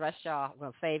going to address y'all. We're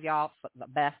going to save y'all for the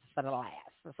best for the last.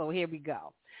 So here we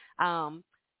go.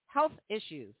 Health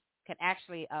issues can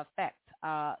actually affect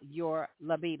your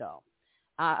libido.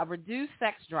 A reduced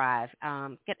sex drive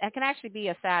can actually be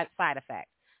a side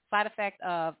effect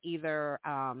of either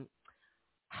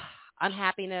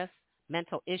unhappiness,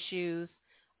 mental issues,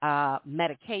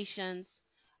 medications,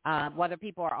 whether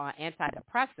people are on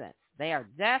antidepressants. They are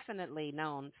definitely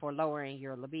known for lowering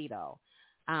your libido.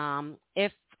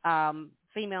 If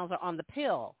females are on the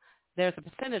pill, there's a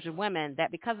percentage of women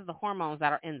that because of the hormones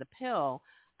that are in the pill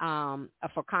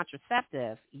for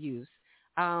contraceptive use,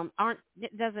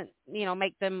 doesn't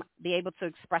make them be able to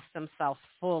express themselves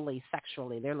fully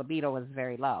sexually. Their libido is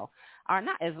very low, or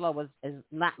not as low as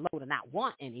not low to not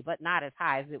want any, but not as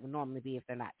high as it would normally be if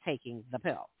they're not taking the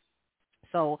pill.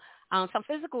 So some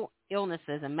physical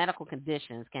illnesses and medical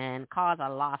conditions can cause a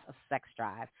loss of sex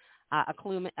drive,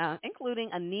 including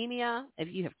anemia, if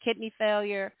you have kidney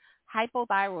failure,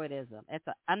 hypothyroidism, it's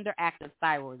an underactive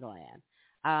thyroid gland,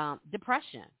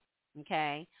 depression,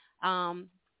 okay? And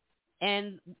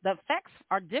the effects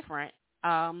are different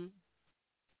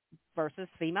versus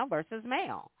female versus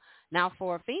male. Now,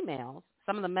 for females,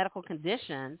 some of the medical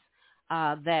conditions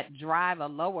that drive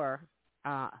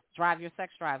your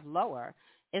sex drive lower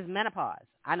is menopause.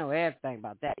 I know everything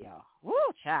about that, y'all. Woo,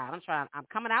 child. I'm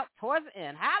coming out towards the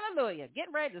end. Hallelujah.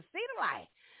 Getting ready to see the light.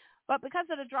 But because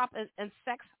of the drop in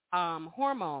sex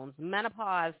hormones,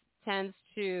 menopause tends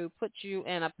to put you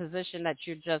in a position that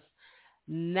you're just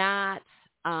not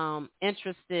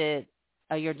interested.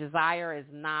 Your desire is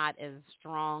not as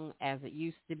strong as it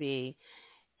used to be,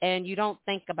 and you don't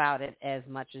think about it as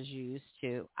much as you used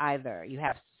to either. You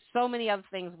have so many other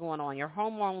things going on. Your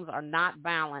hormones are not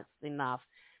balanced enough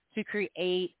to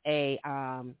create a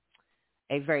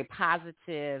very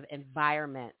positive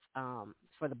environment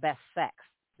for the best sex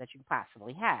that you could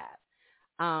possibly have.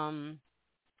 Um,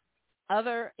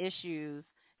 Other issues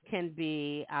can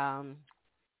be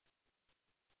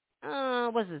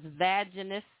what's this,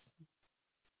 vaginismus.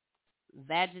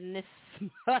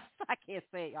 I can't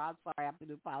say it, y'all. I'm sorry. I have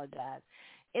to apologize.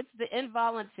 It's the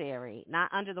involuntary, not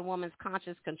under the woman's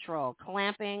conscious control,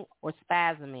 clamping or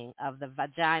spasming of the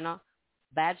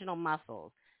vaginal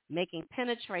muscles, making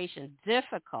penetration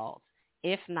difficult,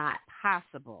 if not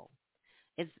possible.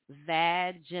 It's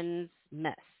vaginismus.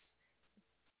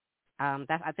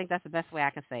 I think that's the best way I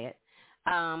can say it.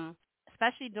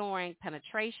 Especially during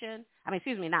penetration.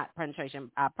 Excuse me, not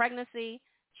penetration. Pregnancy,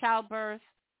 childbirth,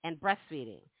 and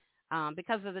breastfeeding.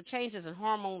 Because of the changes in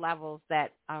hormone levels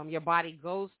that your body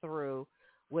goes through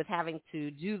with having to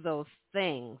do those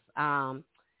things,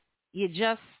 you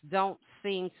just don't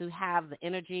seem to have the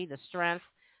energy, the strength,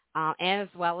 and as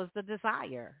well as the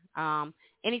desire.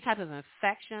 Any type of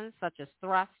infections such as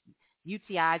thrush,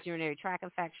 UTIs, urinary tract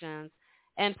infections,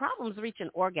 and problems reaching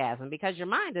orgasm because your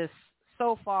mind is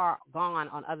so far gone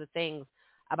on other things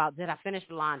about did I finish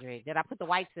the laundry? Did I put the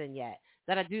wipes in yet?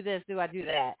 Did I do this? Do I do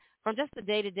that? From just the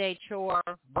day-to-day chore,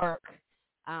 work,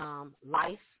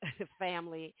 life,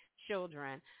 family,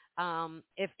 children.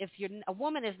 If a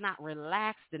woman is not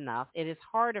relaxed enough, it is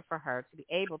harder for her to be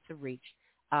able to reach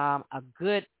a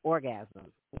good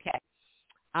orgasm. Okay.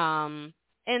 And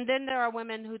then there are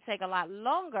women who take a lot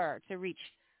longer to reach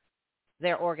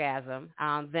their orgasm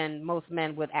than most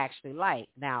men would actually like.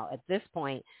 Now, at this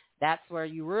point, that's where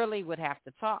you really would have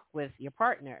to talk with your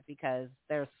partner because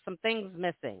there's some things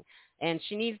missing, and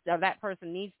that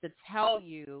person needs to tell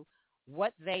you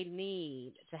what they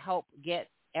need to help get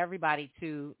everybody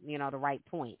to the right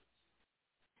point.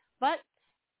 But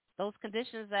those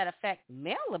conditions that affect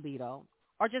male libido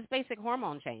are just basic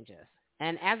hormone changes,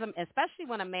 and especially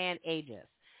when a man ages.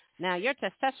 Now, your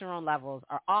testosterone levels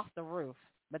are off the roof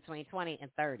between 20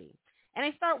 and 30, and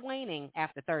they start waning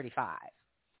after 35.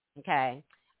 Okay.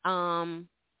 So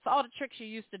all the tricks you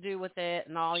used to do with it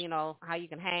and all, how you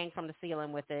can hang from the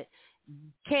ceiling with it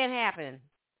can't happen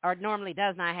or normally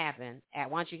does not happen at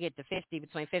once you get to 50,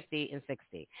 between 50 and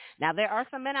 60. Now, there are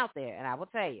some men out there, and I will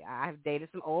tell you, I've dated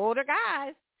some older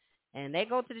guys, and they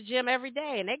go to the gym every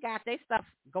day, and they got their stuff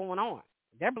going on.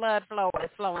 Their blood flow is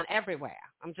flowing everywhere.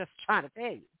 I'm just trying to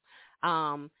tell you.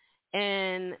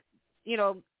 And,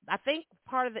 I think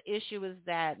part of the issue is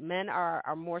that men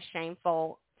are more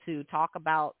shameful to talk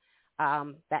about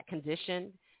that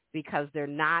condition because they're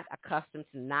not accustomed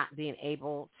to not being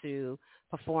able to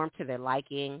perform to their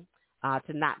liking,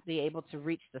 to not be able to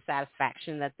reach the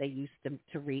satisfaction that they used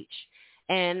to reach.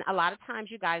 And a lot of times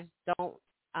you guys don't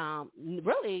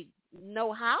really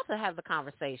know how to have the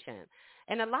conversation.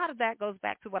 And a lot of that goes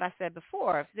back to what I said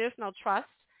before. If there's no trust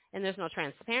and there's no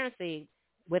transparency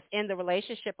within the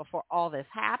relationship before all this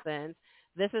happens,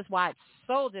 this is why it's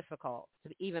so difficult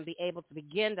to even be able to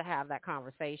begin to have that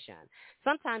conversation.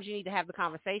 Sometimes you need to have the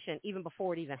conversation even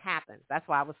before it even happens. That's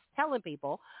why I was telling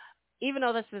people, even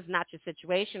though this is not your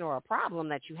situation or a problem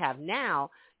that you have now,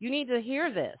 you need to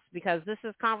hear this because this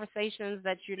is conversations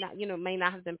that you're not, may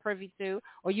not have been privy to,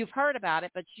 or you've heard about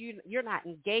it, but you're not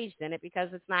engaged in it because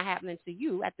it's not happening to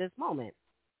you at this moment.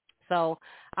 So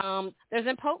there's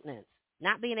impotence,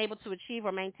 not being able to achieve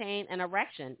or maintain an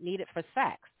erection needed for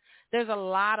sex. There's a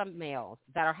lot of males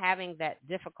that are having that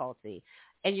difficulty,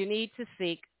 and you need to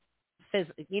seek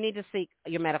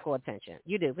your medical attention.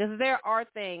 You do, because there are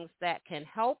things that can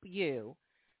help you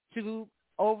to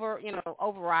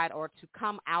override or to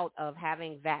come out of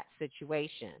having that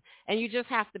situation, and you just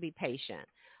have to be patient.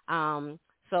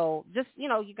 So just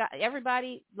you got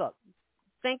everybody. Look,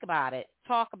 think about it,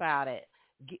 talk about it.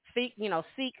 Seek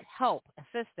help,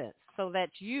 assistance, so that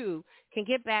you can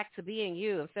get back to being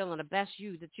you and feeling the best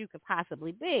you that you could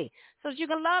possibly be, so that you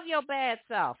can love your bad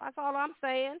self. That's all I'm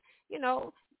saying.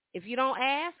 If you don't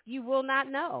ask, you will not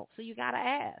know. So you got to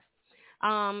ask.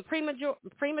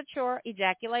 Premature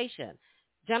ejaculation.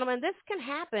 Gentlemen, this can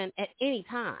happen at any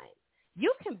time.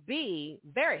 You can be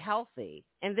very healthy,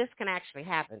 and this can actually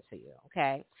happen to you,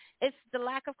 okay? It's the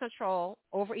lack of control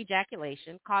over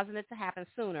ejaculation causing it to happen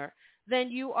sooner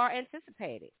than you are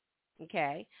anticipating,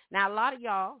 okay? Now, a lot of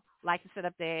y'all like to sit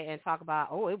up there and talk about,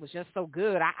 oh, it was just so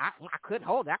good. I couldn't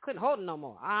hold it. I couldn't hold it no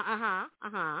more.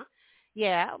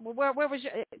 Yeah. Well, where was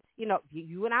your?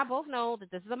 You and I both know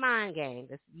that this is a mind game.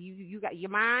 This you got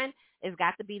your mind has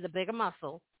got to be the bigger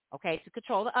muscle, okay, to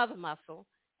control the other muscle,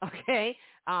 okay,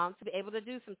 to be able to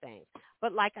do some things.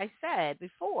 But like I said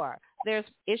before, there's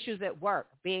issues at work,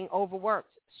 being overworked,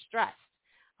 stressed,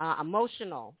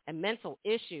 emotional and mental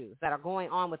issues that are going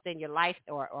on within your life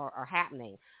or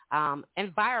happening,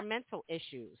 environmental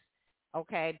issues,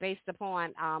 okay, based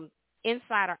upon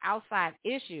inside or outside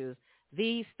issues.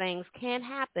 These things can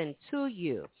happen to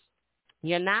you.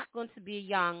 You're not going to be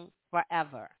young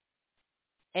forever.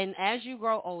 And as you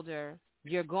grow older,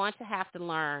 you're going to have to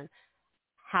learn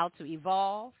how to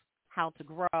evolve, how to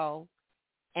grow,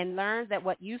 and learn that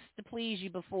what used to please you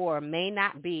before may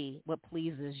not be what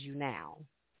pleases you now.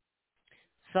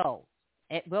 So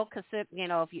it will consider,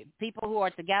 if you people who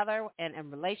are together and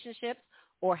in relationships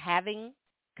or having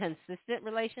consistent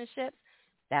relationships,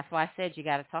 that's why I said you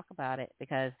got to talk about it,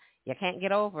 because you can't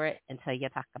get over it until you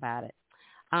talk about it.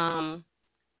 I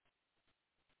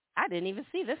didn't even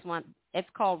see this one. It's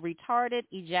called retarded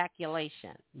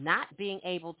ejaculation, not being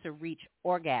able to reach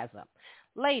orgasm.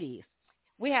 Ladies,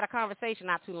 we had a conversation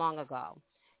not too long ago,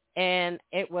 and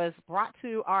it was brought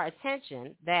to our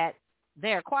attention that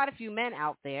there are quite a few men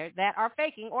out there that are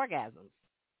faking orgasms.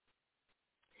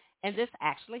 And this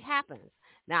actually happens.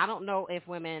 Now, I don't know if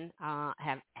women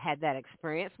have had that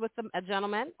experience with a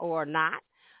gentleman or not,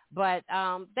 but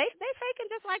they faking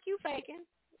just like you faking,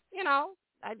 you know.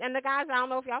 And the guys, I don't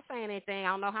know if y'all saying anything. I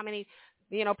don't know how many,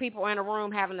 people are in a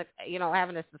room having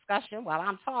this discussion while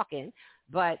I'm talking.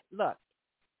 But look,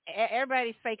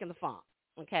 everybody's faking the funk,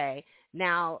 okay?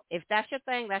 Now, if that's your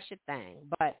thing, that's your thing.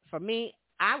 But for me,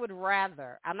 I would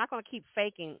rather, I'm not going to keep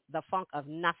faking the funk of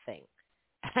nothing.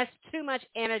 That's too much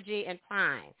energy and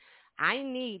time. I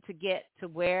need to get to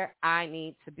where I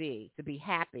need to be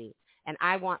happy. And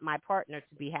I want my partner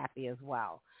to be happy as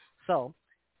well. So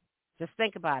just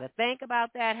think about it. Think about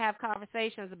that. Have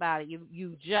conversations about it.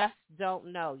 You just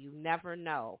don't know. You never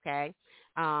know, okay?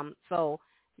 So,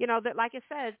 that, like I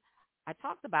said, I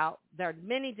talked about, there are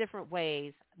many different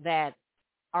ways that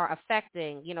are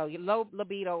affecting, your low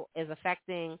libido is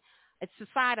affecting, it's a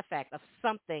side effect of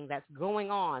something that's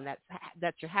going on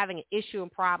that you're having an issue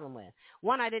and problem with.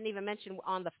 One I didn't even mention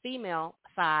on the female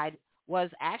side was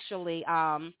actually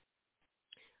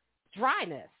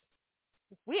dryness.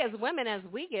 We as women, as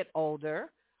we get older,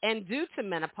 and due to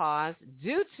menopause,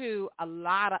 due to a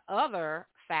lot of other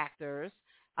factors,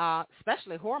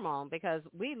 especially hormone, because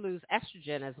we lose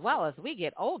estrogen as well as we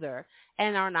get older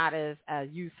and are not as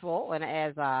youthful and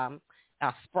as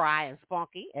spry and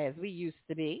spunky as we used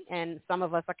to be. And some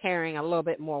of us are carrying a little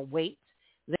bit more weight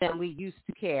than we used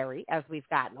to carry as we've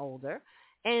gotten older.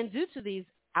 And due to these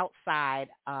outside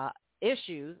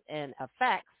issues and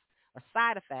effects or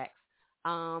side effects,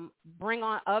 bring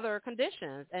on other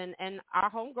conditions. And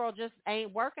our homegirl just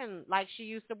ain't working like she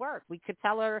used to work. We could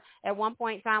tell her at one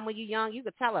point in time when you're young, you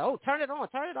could tell her, oh, turn it on.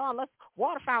 Let's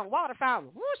water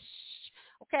fountain, whoosh.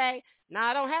 Okay. Now,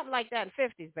 I don't have it like that in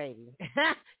 50s, baby.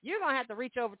 You're going to have to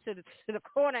reach over to the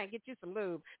corner and get you some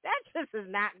lube. That just is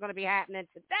not going to be happening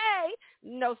today.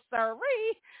 No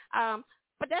siree.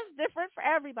 But that's different for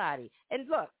everybody. And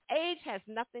look, age has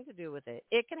nothing to do with it.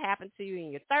 It can happen to you in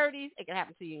your 30s. It can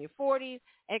happen to you in your 40s.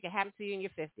 It can happen to you in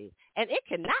your 50s. And it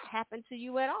cannot happen to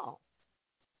you at all.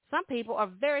 Some people are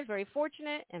very, very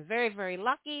fortunate and very, very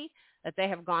lucky that they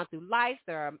have gone through life.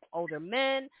 There are older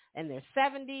men in their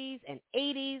 70s and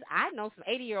 80s. I know some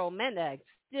 80-year-old men that are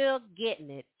still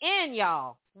getting it in,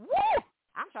 y'all. Woo!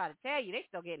 I'm trying to tell you, they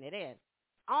still getting it in.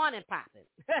 On and popping.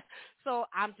 So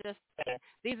I'm just saying,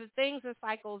 these are things and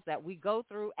cycles that we go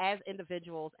through as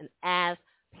individuals and as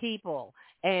people.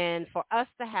 And for us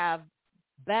to have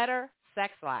better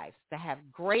sex lives, to have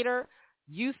greater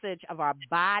usage of our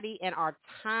body and our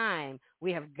time,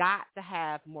 we have got to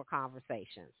have more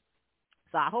conversations.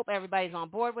 So I hope everybody's on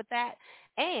board with that.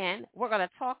 And we're going to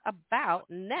talk about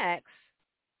next,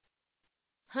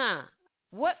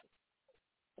 what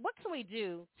can we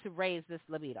do to raise this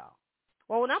libido?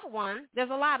 Well, number one, there's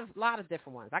a lot of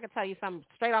different ones. I can tell you some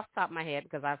straight off the top of my head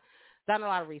because I've done a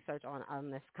lot of research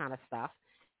on this kind of stuff.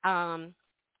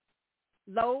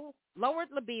 Lowered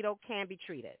libido can be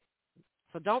treated.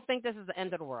 So don't think this is the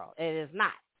end of the world. It is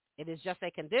not. It is just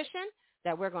a condition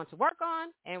that we're going to work on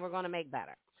and we're going to make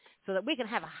better so that we can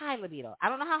have a high libido. I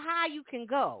don't know how high you can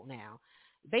go now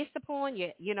based upon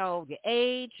your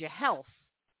age, your health.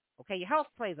 Okay, your health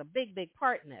plays a big, big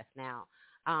part in this now.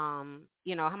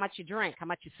 How much you drink, how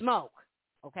much you smoke,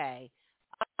 okay,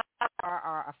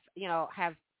 or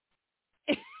have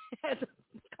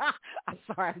I'm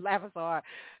sorry, I'm laughing so hard.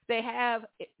 They have,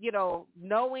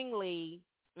 knowingly.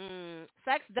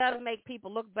 Sex does make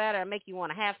people look better and make you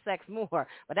want to have sex more,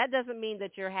 but that doesn't mean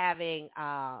that you're having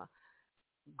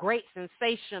great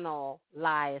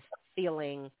sensationalized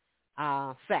feeling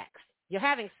sex. You're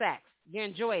having sex. You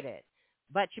enjoyed it.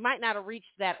 But you might not have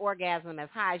reached that orgasm as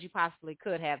high as you possibly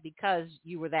could have because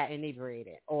you were that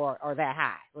inebriated or that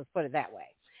high. Let's put it that way.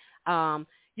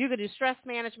 You could do stress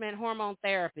management, hormone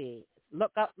therapy.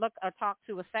 Look or talk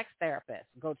to a sex therapist.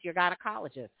 Go to your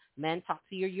gynecologist. Men, talk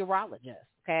to your urologist.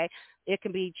 Okay, it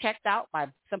can be checked out by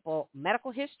simple medical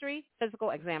history,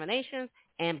 physical examinations,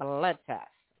 and blood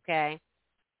tests. Okay.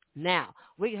 Now,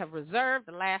 we have reserved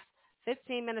the last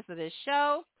 15 minutes of this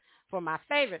show for my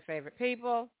favorite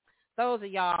people. Those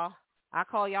of y'all, I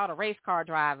call y'all the race car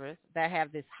drivers that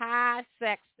have this high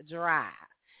sex drive.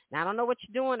 Now, I don't know what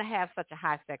you're doing to have such a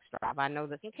high sex drive. I know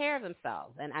they can care of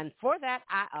themselves. And for that,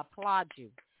 I applaud you.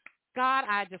 God,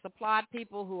 I just applaud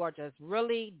people who are just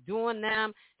really doing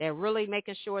them. They're really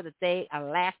making sure that they are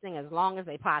lasting as long as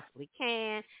they possibly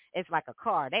can. It's like a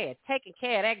car. They are taking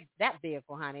care of that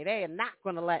vehicle, honey. They are not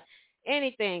going to let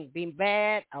anything be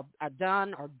bad or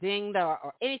done or dinged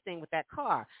or anything with that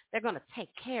car. They're going to take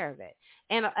care of it.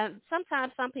 And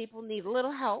sometimes some people need a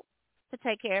little help to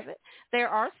take care of it. There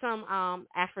are some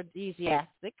aphrodisiac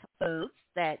foods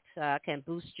that can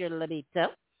boost your libido.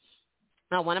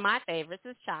 One of my favorites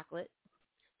is chocolate.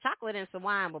 Chocolate and some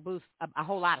wine will boost a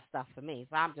whole lot of stuff for me,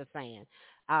 so I'm just saying.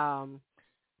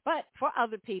 But for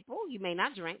other people, you may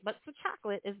not drink, but some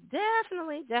chocolate is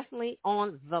definitely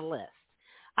on the list.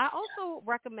 I also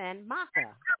recommend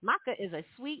maca. Maca is a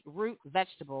sweet root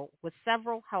vegetable with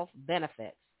several health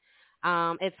benefits.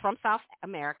 It's from South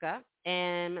America,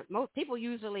 and most people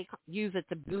usually use it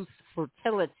to boost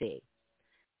fertility.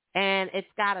 And it's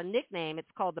got a nickname.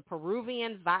 It's called the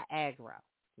Peruvian Viagra.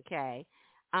 Okay.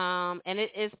 And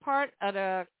it is part of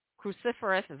the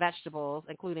cruciferous vegetables,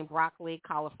 including broccoli,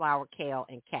 cauliflower, kale,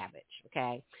 and cabbage.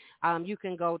 Okay. You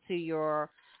can go to your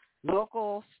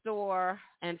local store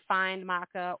and find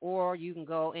maca, or you can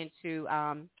go into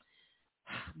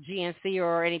GNC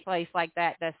or any place like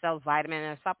that sells vitamin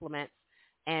and supplements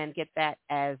and get that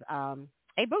as a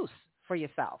boost for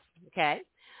yourself. Okay.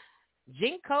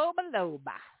 Ginkgo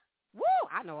biloba. Woo!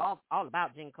 I know all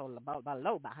about ginkgo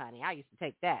biloba, honey. I used to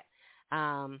take that.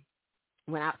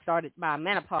 When I started my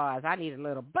menopause, I needed a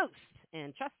little boost.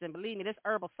 And trust and believe me, this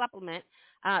herbal supplement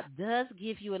does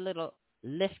give you a little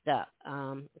lift up.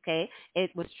 Okay?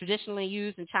 It was traditionally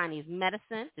used in Chinese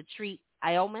medicine to treat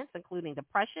ailments, including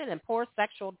depression and poor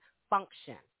sexual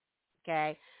function.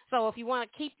 Okay? So if you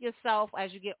want to keep yourself,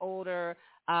 as you get older,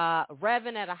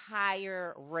 revving at a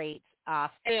higher rate,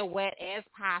 stay wet as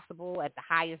possible at the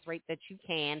highest rate that you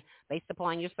can based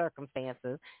upon your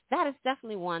circumstances, that is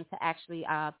definitely one to actually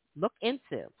look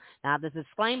into. Now, the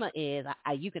disclaimer is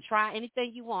you can try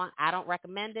anything you want. I don't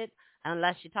recommend it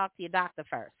unless you talk to your doctor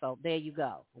first. So there you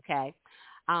go, okay?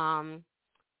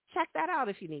 Check that out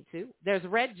if you need to. There's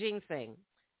red ginseng.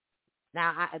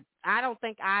 Now, I don't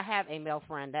think I have a male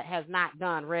friend that has not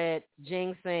done red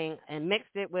ginseng and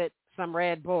mixed it with some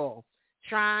Red Bull,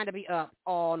 trying to be up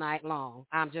all night long.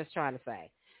 I'm just trying to say.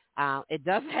 It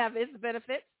does have its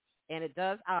benefits, and it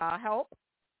does help,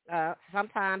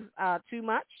 sometimes too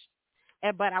much,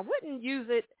 but I wouldn't use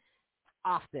it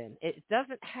often. It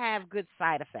doesn't have good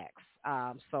side effects.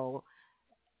 So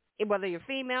whether you're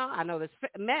female, I know there's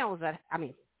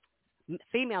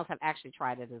females have actually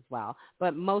tried it as well,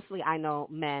 but mostly I know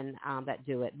men that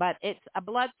do it. But it's a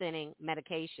blood thinning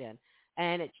medication,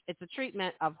 and it's a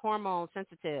treatment of hormone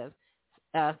sensitive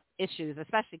issues,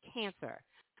 especially cancer.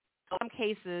 In some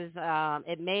cases,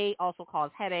 it may also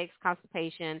cause headaches,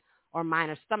 constipation, or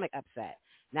minor stomach upset.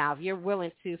 Now, if you're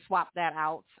willing to swap that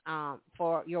out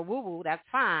for your woo-woo, that's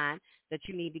fine, that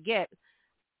you need to get.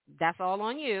 That's all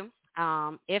on you.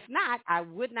 If not, I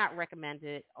would not recommend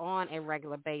it on a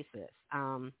regular basis.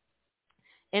 And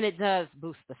it does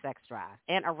boost the sex drive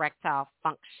and erectile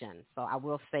function. So I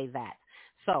will say that.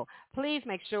 So please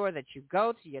make sure that you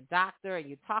go to your doctor and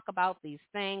you talk about these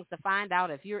things to find out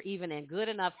if you're even in good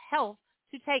enough health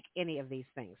to take any of these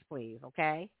things, please,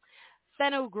 okay?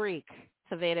 Fenugreek,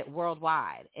 cultivated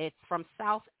worldwide. It's from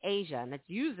South Asia, and it's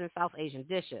used in South Asian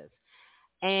dishes.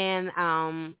 And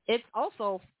it's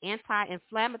also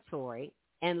anti-inflammatory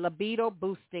and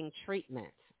libido-boosting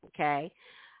treatment, okay?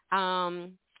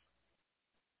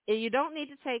 You don't need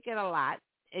to take it a lot.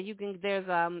 You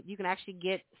can actually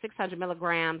get 600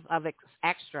 milligrams of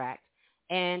extract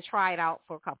and try it out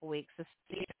for a couple weeks to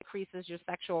see if it increases your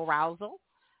sexual arousal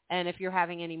and if you're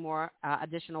having any more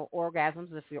additional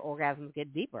orgasms, if your orgasms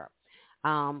get deeper.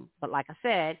 But like I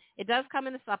said, it does come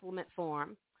in a supplement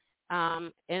form.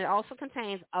 And it also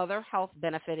contains other health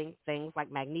benefiting things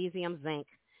like magnesium, zinc,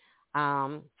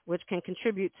 which can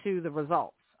contribute to the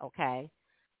results, okay?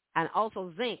 And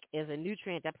also zinc is a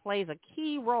nutrient that plays a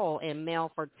key role in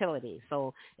male fertility.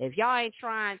 So if y'all ain't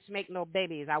trying to make no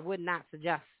babies, I would not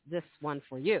suggest this one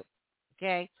for you,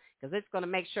 okay? Because it's going to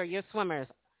make sure your swimmers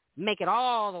make it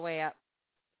all the way up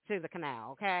to the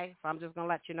canal, okay? So I'm just going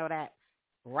to let you know that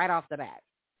right off the bat.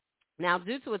 Now,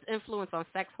 due to its influence on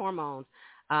sex hormones,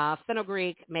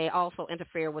 fenugreek may also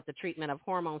interfere with the treatment of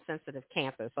hormone-sensitive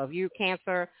cancer. So if you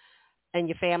cancer in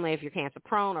your family, if you're cancer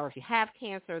prone, or if you have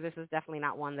cancer, this is definitely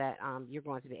not one that you're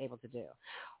going to be able to do.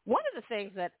 One of the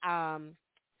things that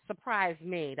surprised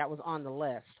me that was on the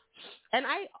list, and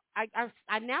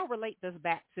I now relate this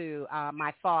back to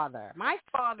my father. My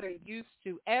father used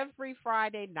to every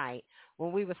Friday night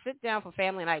when we would sit down for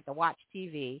family night to watch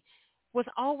TV, was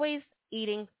always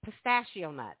eating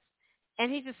pistachio nuts.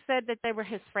 And he just said that they were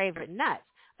his favorite nuts.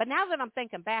 But now that I'm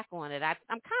thinking back on it, I'm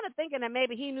kind of thinking that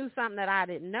maybe he knew something that I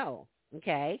didn't know,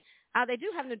 okay? They do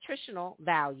have nutritional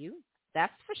value,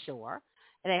 that's for sure.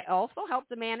 And they also help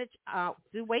to manage,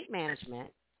 do weight management,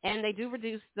 and they do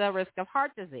reduce the risk of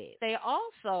heart disease. They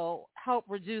also help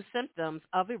reduce symptoms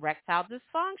of erectile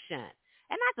dysfunction.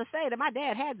 And not to say that my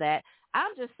dad had that.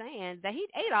 I'm just saying that he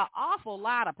ate an awful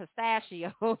lot of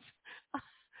pistachios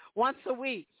once a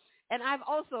week. And I've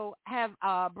also have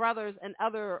brothers and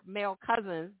other male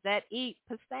cousins that eat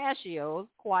pistachios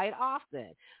quite often.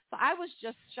 So I was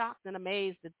just shocked and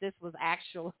amazed that this was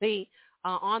actually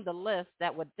on the list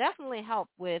that would definitely help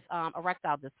with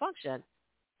erectile dysfunction.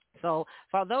 So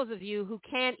for those of you who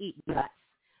can eat nuts,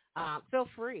 feel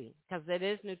free, because it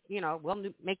is, will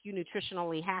make you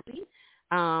nutritionally happy.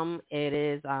 It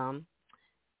is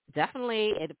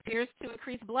definitely, it appears to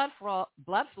increase blood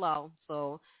flow,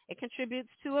 so it contributes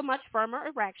to a much firmer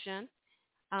erection.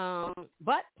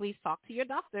 But please talk to your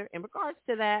doctor in regards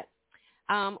to that.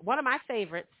 One of my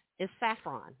favorites is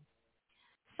saffron.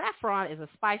 Saffron is a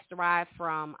spice derived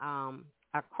from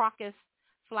a crocus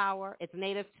flower. It's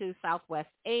native to Southwest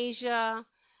Asia,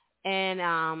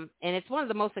 and it's one of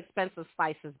the most expensive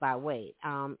spices by weight.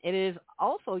 It is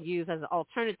also used as an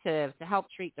alternative to help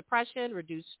treat depression,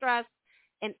 reduce stress,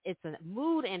 and it's a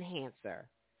mood enhancer.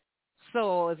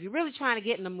 So if you're really trying to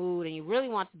get in the mood and you really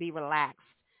want to be relaxed,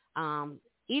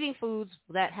 eating foods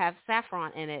that have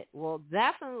saffron in it will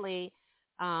definitely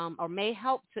or may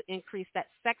help to increase that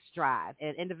sex drive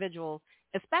in individuals,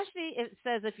 especially it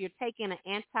says if you're taking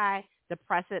an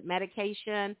antidepressant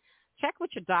medication, check with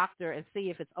your doctor and see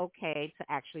if it's okay to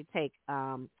actually take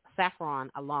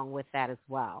saffron along with that as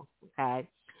well, okay?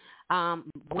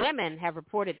 Women have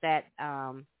reported that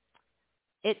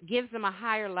it gives them a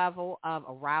higher level of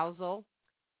arousal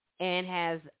and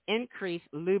has increased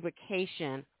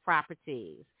lubrication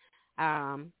properties.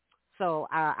 So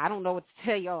I don't know what to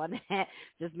tell you on that.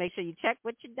 Just make sure you check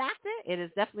with your doctor. It is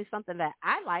definitely something that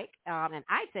I like and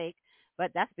I take,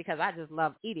 but that's because I just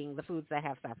love eating the foods that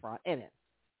have saffron in it.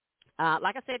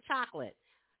 Like I said, chocolate.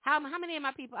 How many of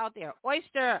my people out there?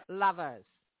 Oyster lovers.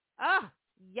 Oh,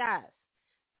 yes.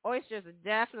 Oysters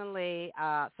definitely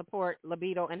support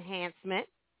libido enhancement.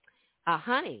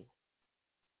 Honey.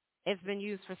 It's been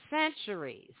used for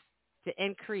centuries to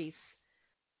increase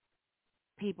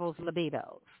people's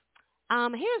libidos.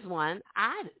 Here's one.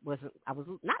 I was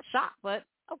not shocked, but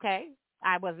okay.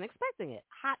 I wasn't expecting it.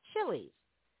 Hot chilies.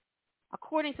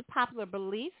 According to popular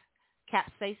belief,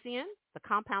 capsaicin, the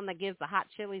compound that gives the hot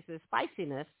chilies its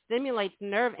spiciness, stimulates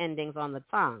nerve endings on the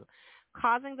tongue,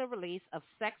 causing the release of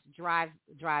sex drive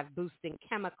boosting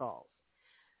chemicals.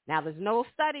 Now, there's no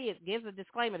study. It gives a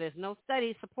disclaimer. There's no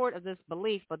study support of this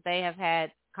belief, but they have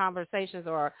had conversations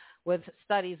or with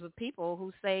studies with people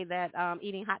who say that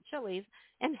eating hot chilies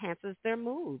enhances their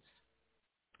moods.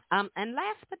 And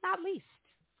last but not least,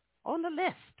 on the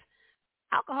list,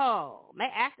 alcohol may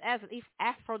act as an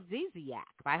aphrodisiac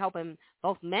by helping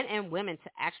both men and women to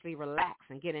actually relax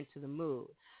and get into the mood.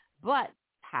 But,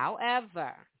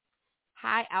 however,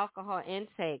 high alcohol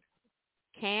intake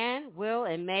can, will,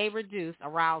 and may reduce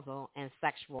arousal and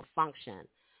sexual function.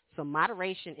 So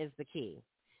moderation is the key.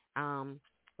 A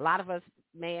lot of us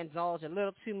may indulge a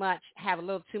little too much, have a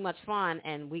little too much fun,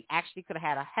 and we actually could have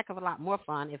had a heck of a lot more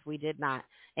fun if we did not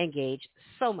engage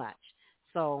so much.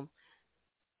 So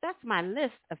that's my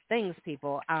list of things,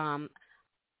 people. I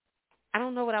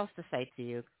don't know what else to say to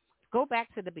you. Go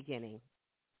back to the beginning.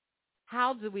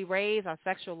 How do we raise our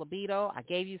sexual libido? I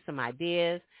gave you some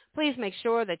ideas. Please make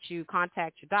sure that you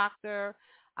contact your doctor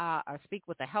or speak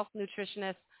with a health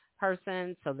nutritionist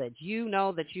person so that you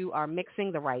know that you are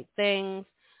mixing the right things.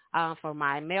 For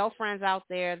my male friends out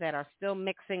there that are still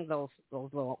mixing those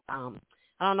little I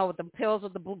don't know, with the pills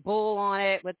with the bull on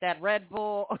it, with that Red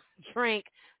Bull drink,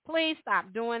 please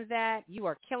stop doing that. You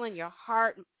are killing your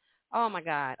heart. Oh my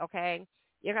God. Okay.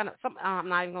 You're gonna. I'm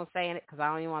not even gonna say it because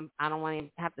I don't want to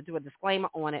have to do a disclaimer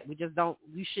on it. We just don't.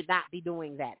 You should not be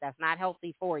doing that. That's not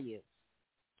healthy for you.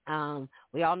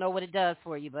 We all know what it does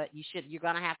for you, but you're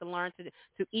gonna have to learn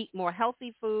to eat more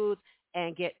healthy foods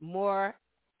and get more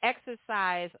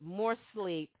exercise, more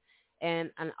sleep,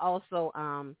 and also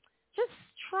just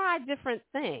try different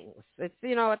things. It's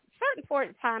at a certain point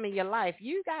in time in your life,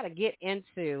 you got to get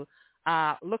into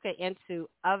looking into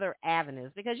other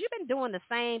avenues because you've been doing the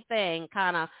same thing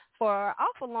kind of for an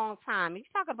awful long time. You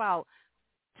talk about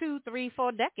 2, 3,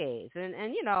 4 decades, and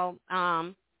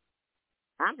I'm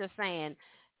just saying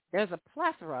there's a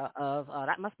plethora of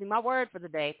that must be my word for the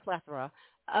day, plethora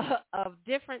of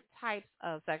different types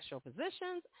of sexual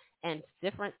positions and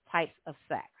different types of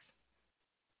sex.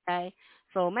 Okay,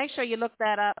 so make sure you look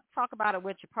that up. Talk about it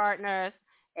with your partners,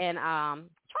 and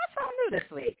try something new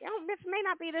this week. This may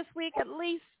not be this week, at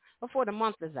least before the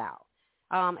month is out.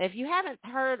 If you haven't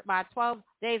heard my 12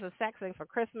 Days of Sexing for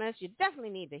Christmas, you definitely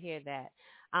need to hear that.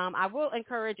 I will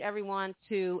encourage everyone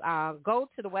to go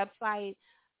to the website,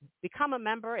 become a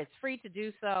member. It's free to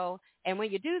do so. And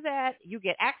when you do that, you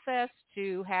get access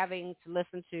to having to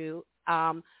listen to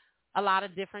a lot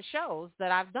of different shows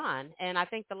that I've done. And I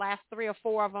think the last 3 or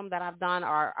 4 of them that I've done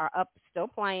are up, still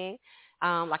playing.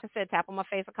 Like I said, tap on my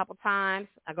face a couple times.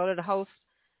 I go to the host,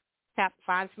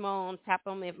 find Simone, tap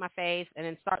on me at my face, and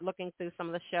then start looking through some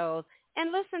of the shows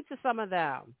and listen to some of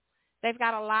them. They've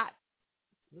got a lot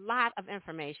of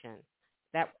information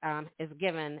that is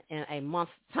given in a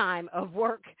month's time of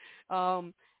work.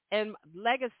 And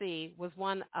Legacy was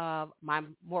one of my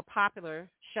more popular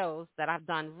shows that I've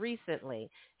done recently.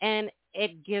 And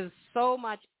it gives so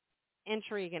much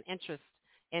intrigue and interest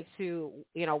into,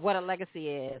 what a legacy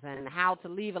is and how to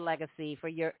leave a legacy for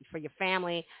your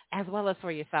family as well as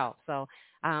for yourself. So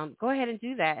go ahead and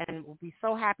do that, and we'll be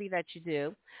so happy that you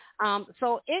do.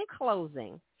 So in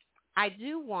closing, I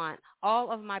do want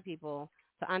all of my people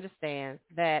to understand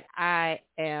that I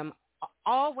am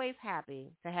always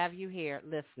happy to have you here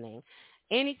listening.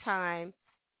 Anytime,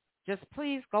 just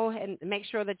please go ahead and make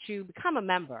sure that you become a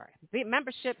member.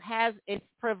 Membership has its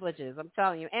privileges, I'm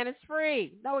telling you, and it's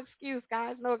free. No excuse,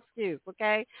 guys, no excuse,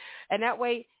 okay? And that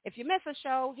way, if you miss a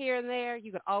show here and there,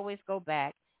 you can always go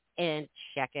back and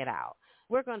check it out.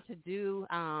 We're going to do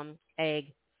a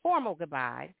formal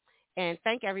goodbye and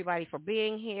thank everybody for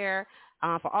being here.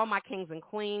 For all my kings and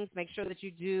queens, make sure that you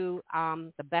do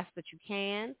the best that you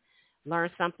can.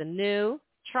 Learn something new.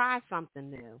 Try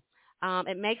something new.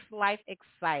 It makes life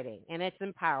exciting, and it's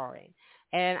empowering.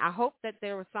 And I hope that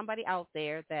there was somebody out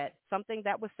there that something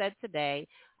that was said today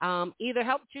either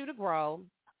helped you to grow,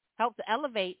 helped to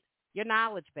elevate your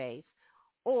knowledge base,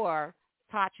 or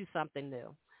taught you something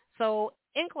new. So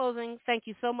in closing, thank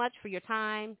you so much for your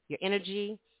time, your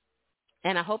energy,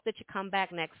 and I hope that you come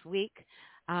back next week.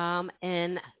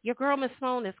 And your girl, Miss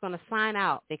Sloan, is going to sign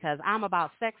out because I'm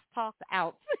about sex talked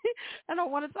out. I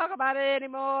don't want to talk about it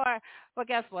anymore. But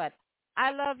guess what?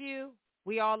 I love you.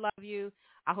 We all love you.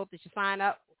 I hope that you sign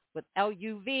up with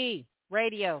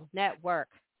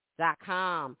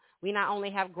LUVRadioNetwork.com. We not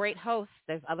only have great hosts,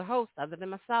 there's other hosts other than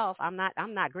myself. I'm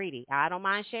not greedy. I don't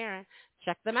mind sharing.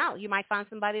 Check them out. You might find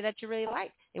somebody that you really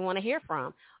like and want to hear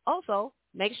from. Also,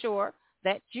 make sure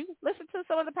that you listen to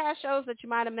some of the past shows that you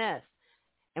might have missed.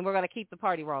 And we're going to keep the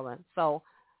party rolling. So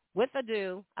with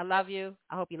ado, I love you.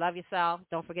 I hope you love yourself.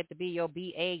 Don't forget to be your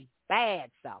B.A.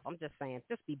 bad self. I'm just saying,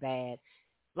 just be bad.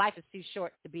 Life is too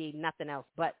short to be nothing else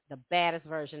but the baddest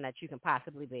version that you can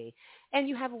possibly be. And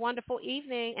you have a wonderful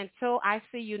evening until I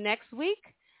see you next week,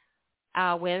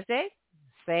 Wednesday,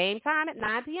 same time at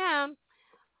 9 p.m.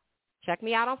 Check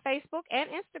me out on Facebook and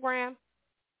Instagram.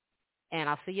 And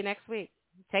I'll see you next week.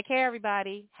 Take care,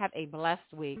 everybody. Have a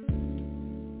blessed week.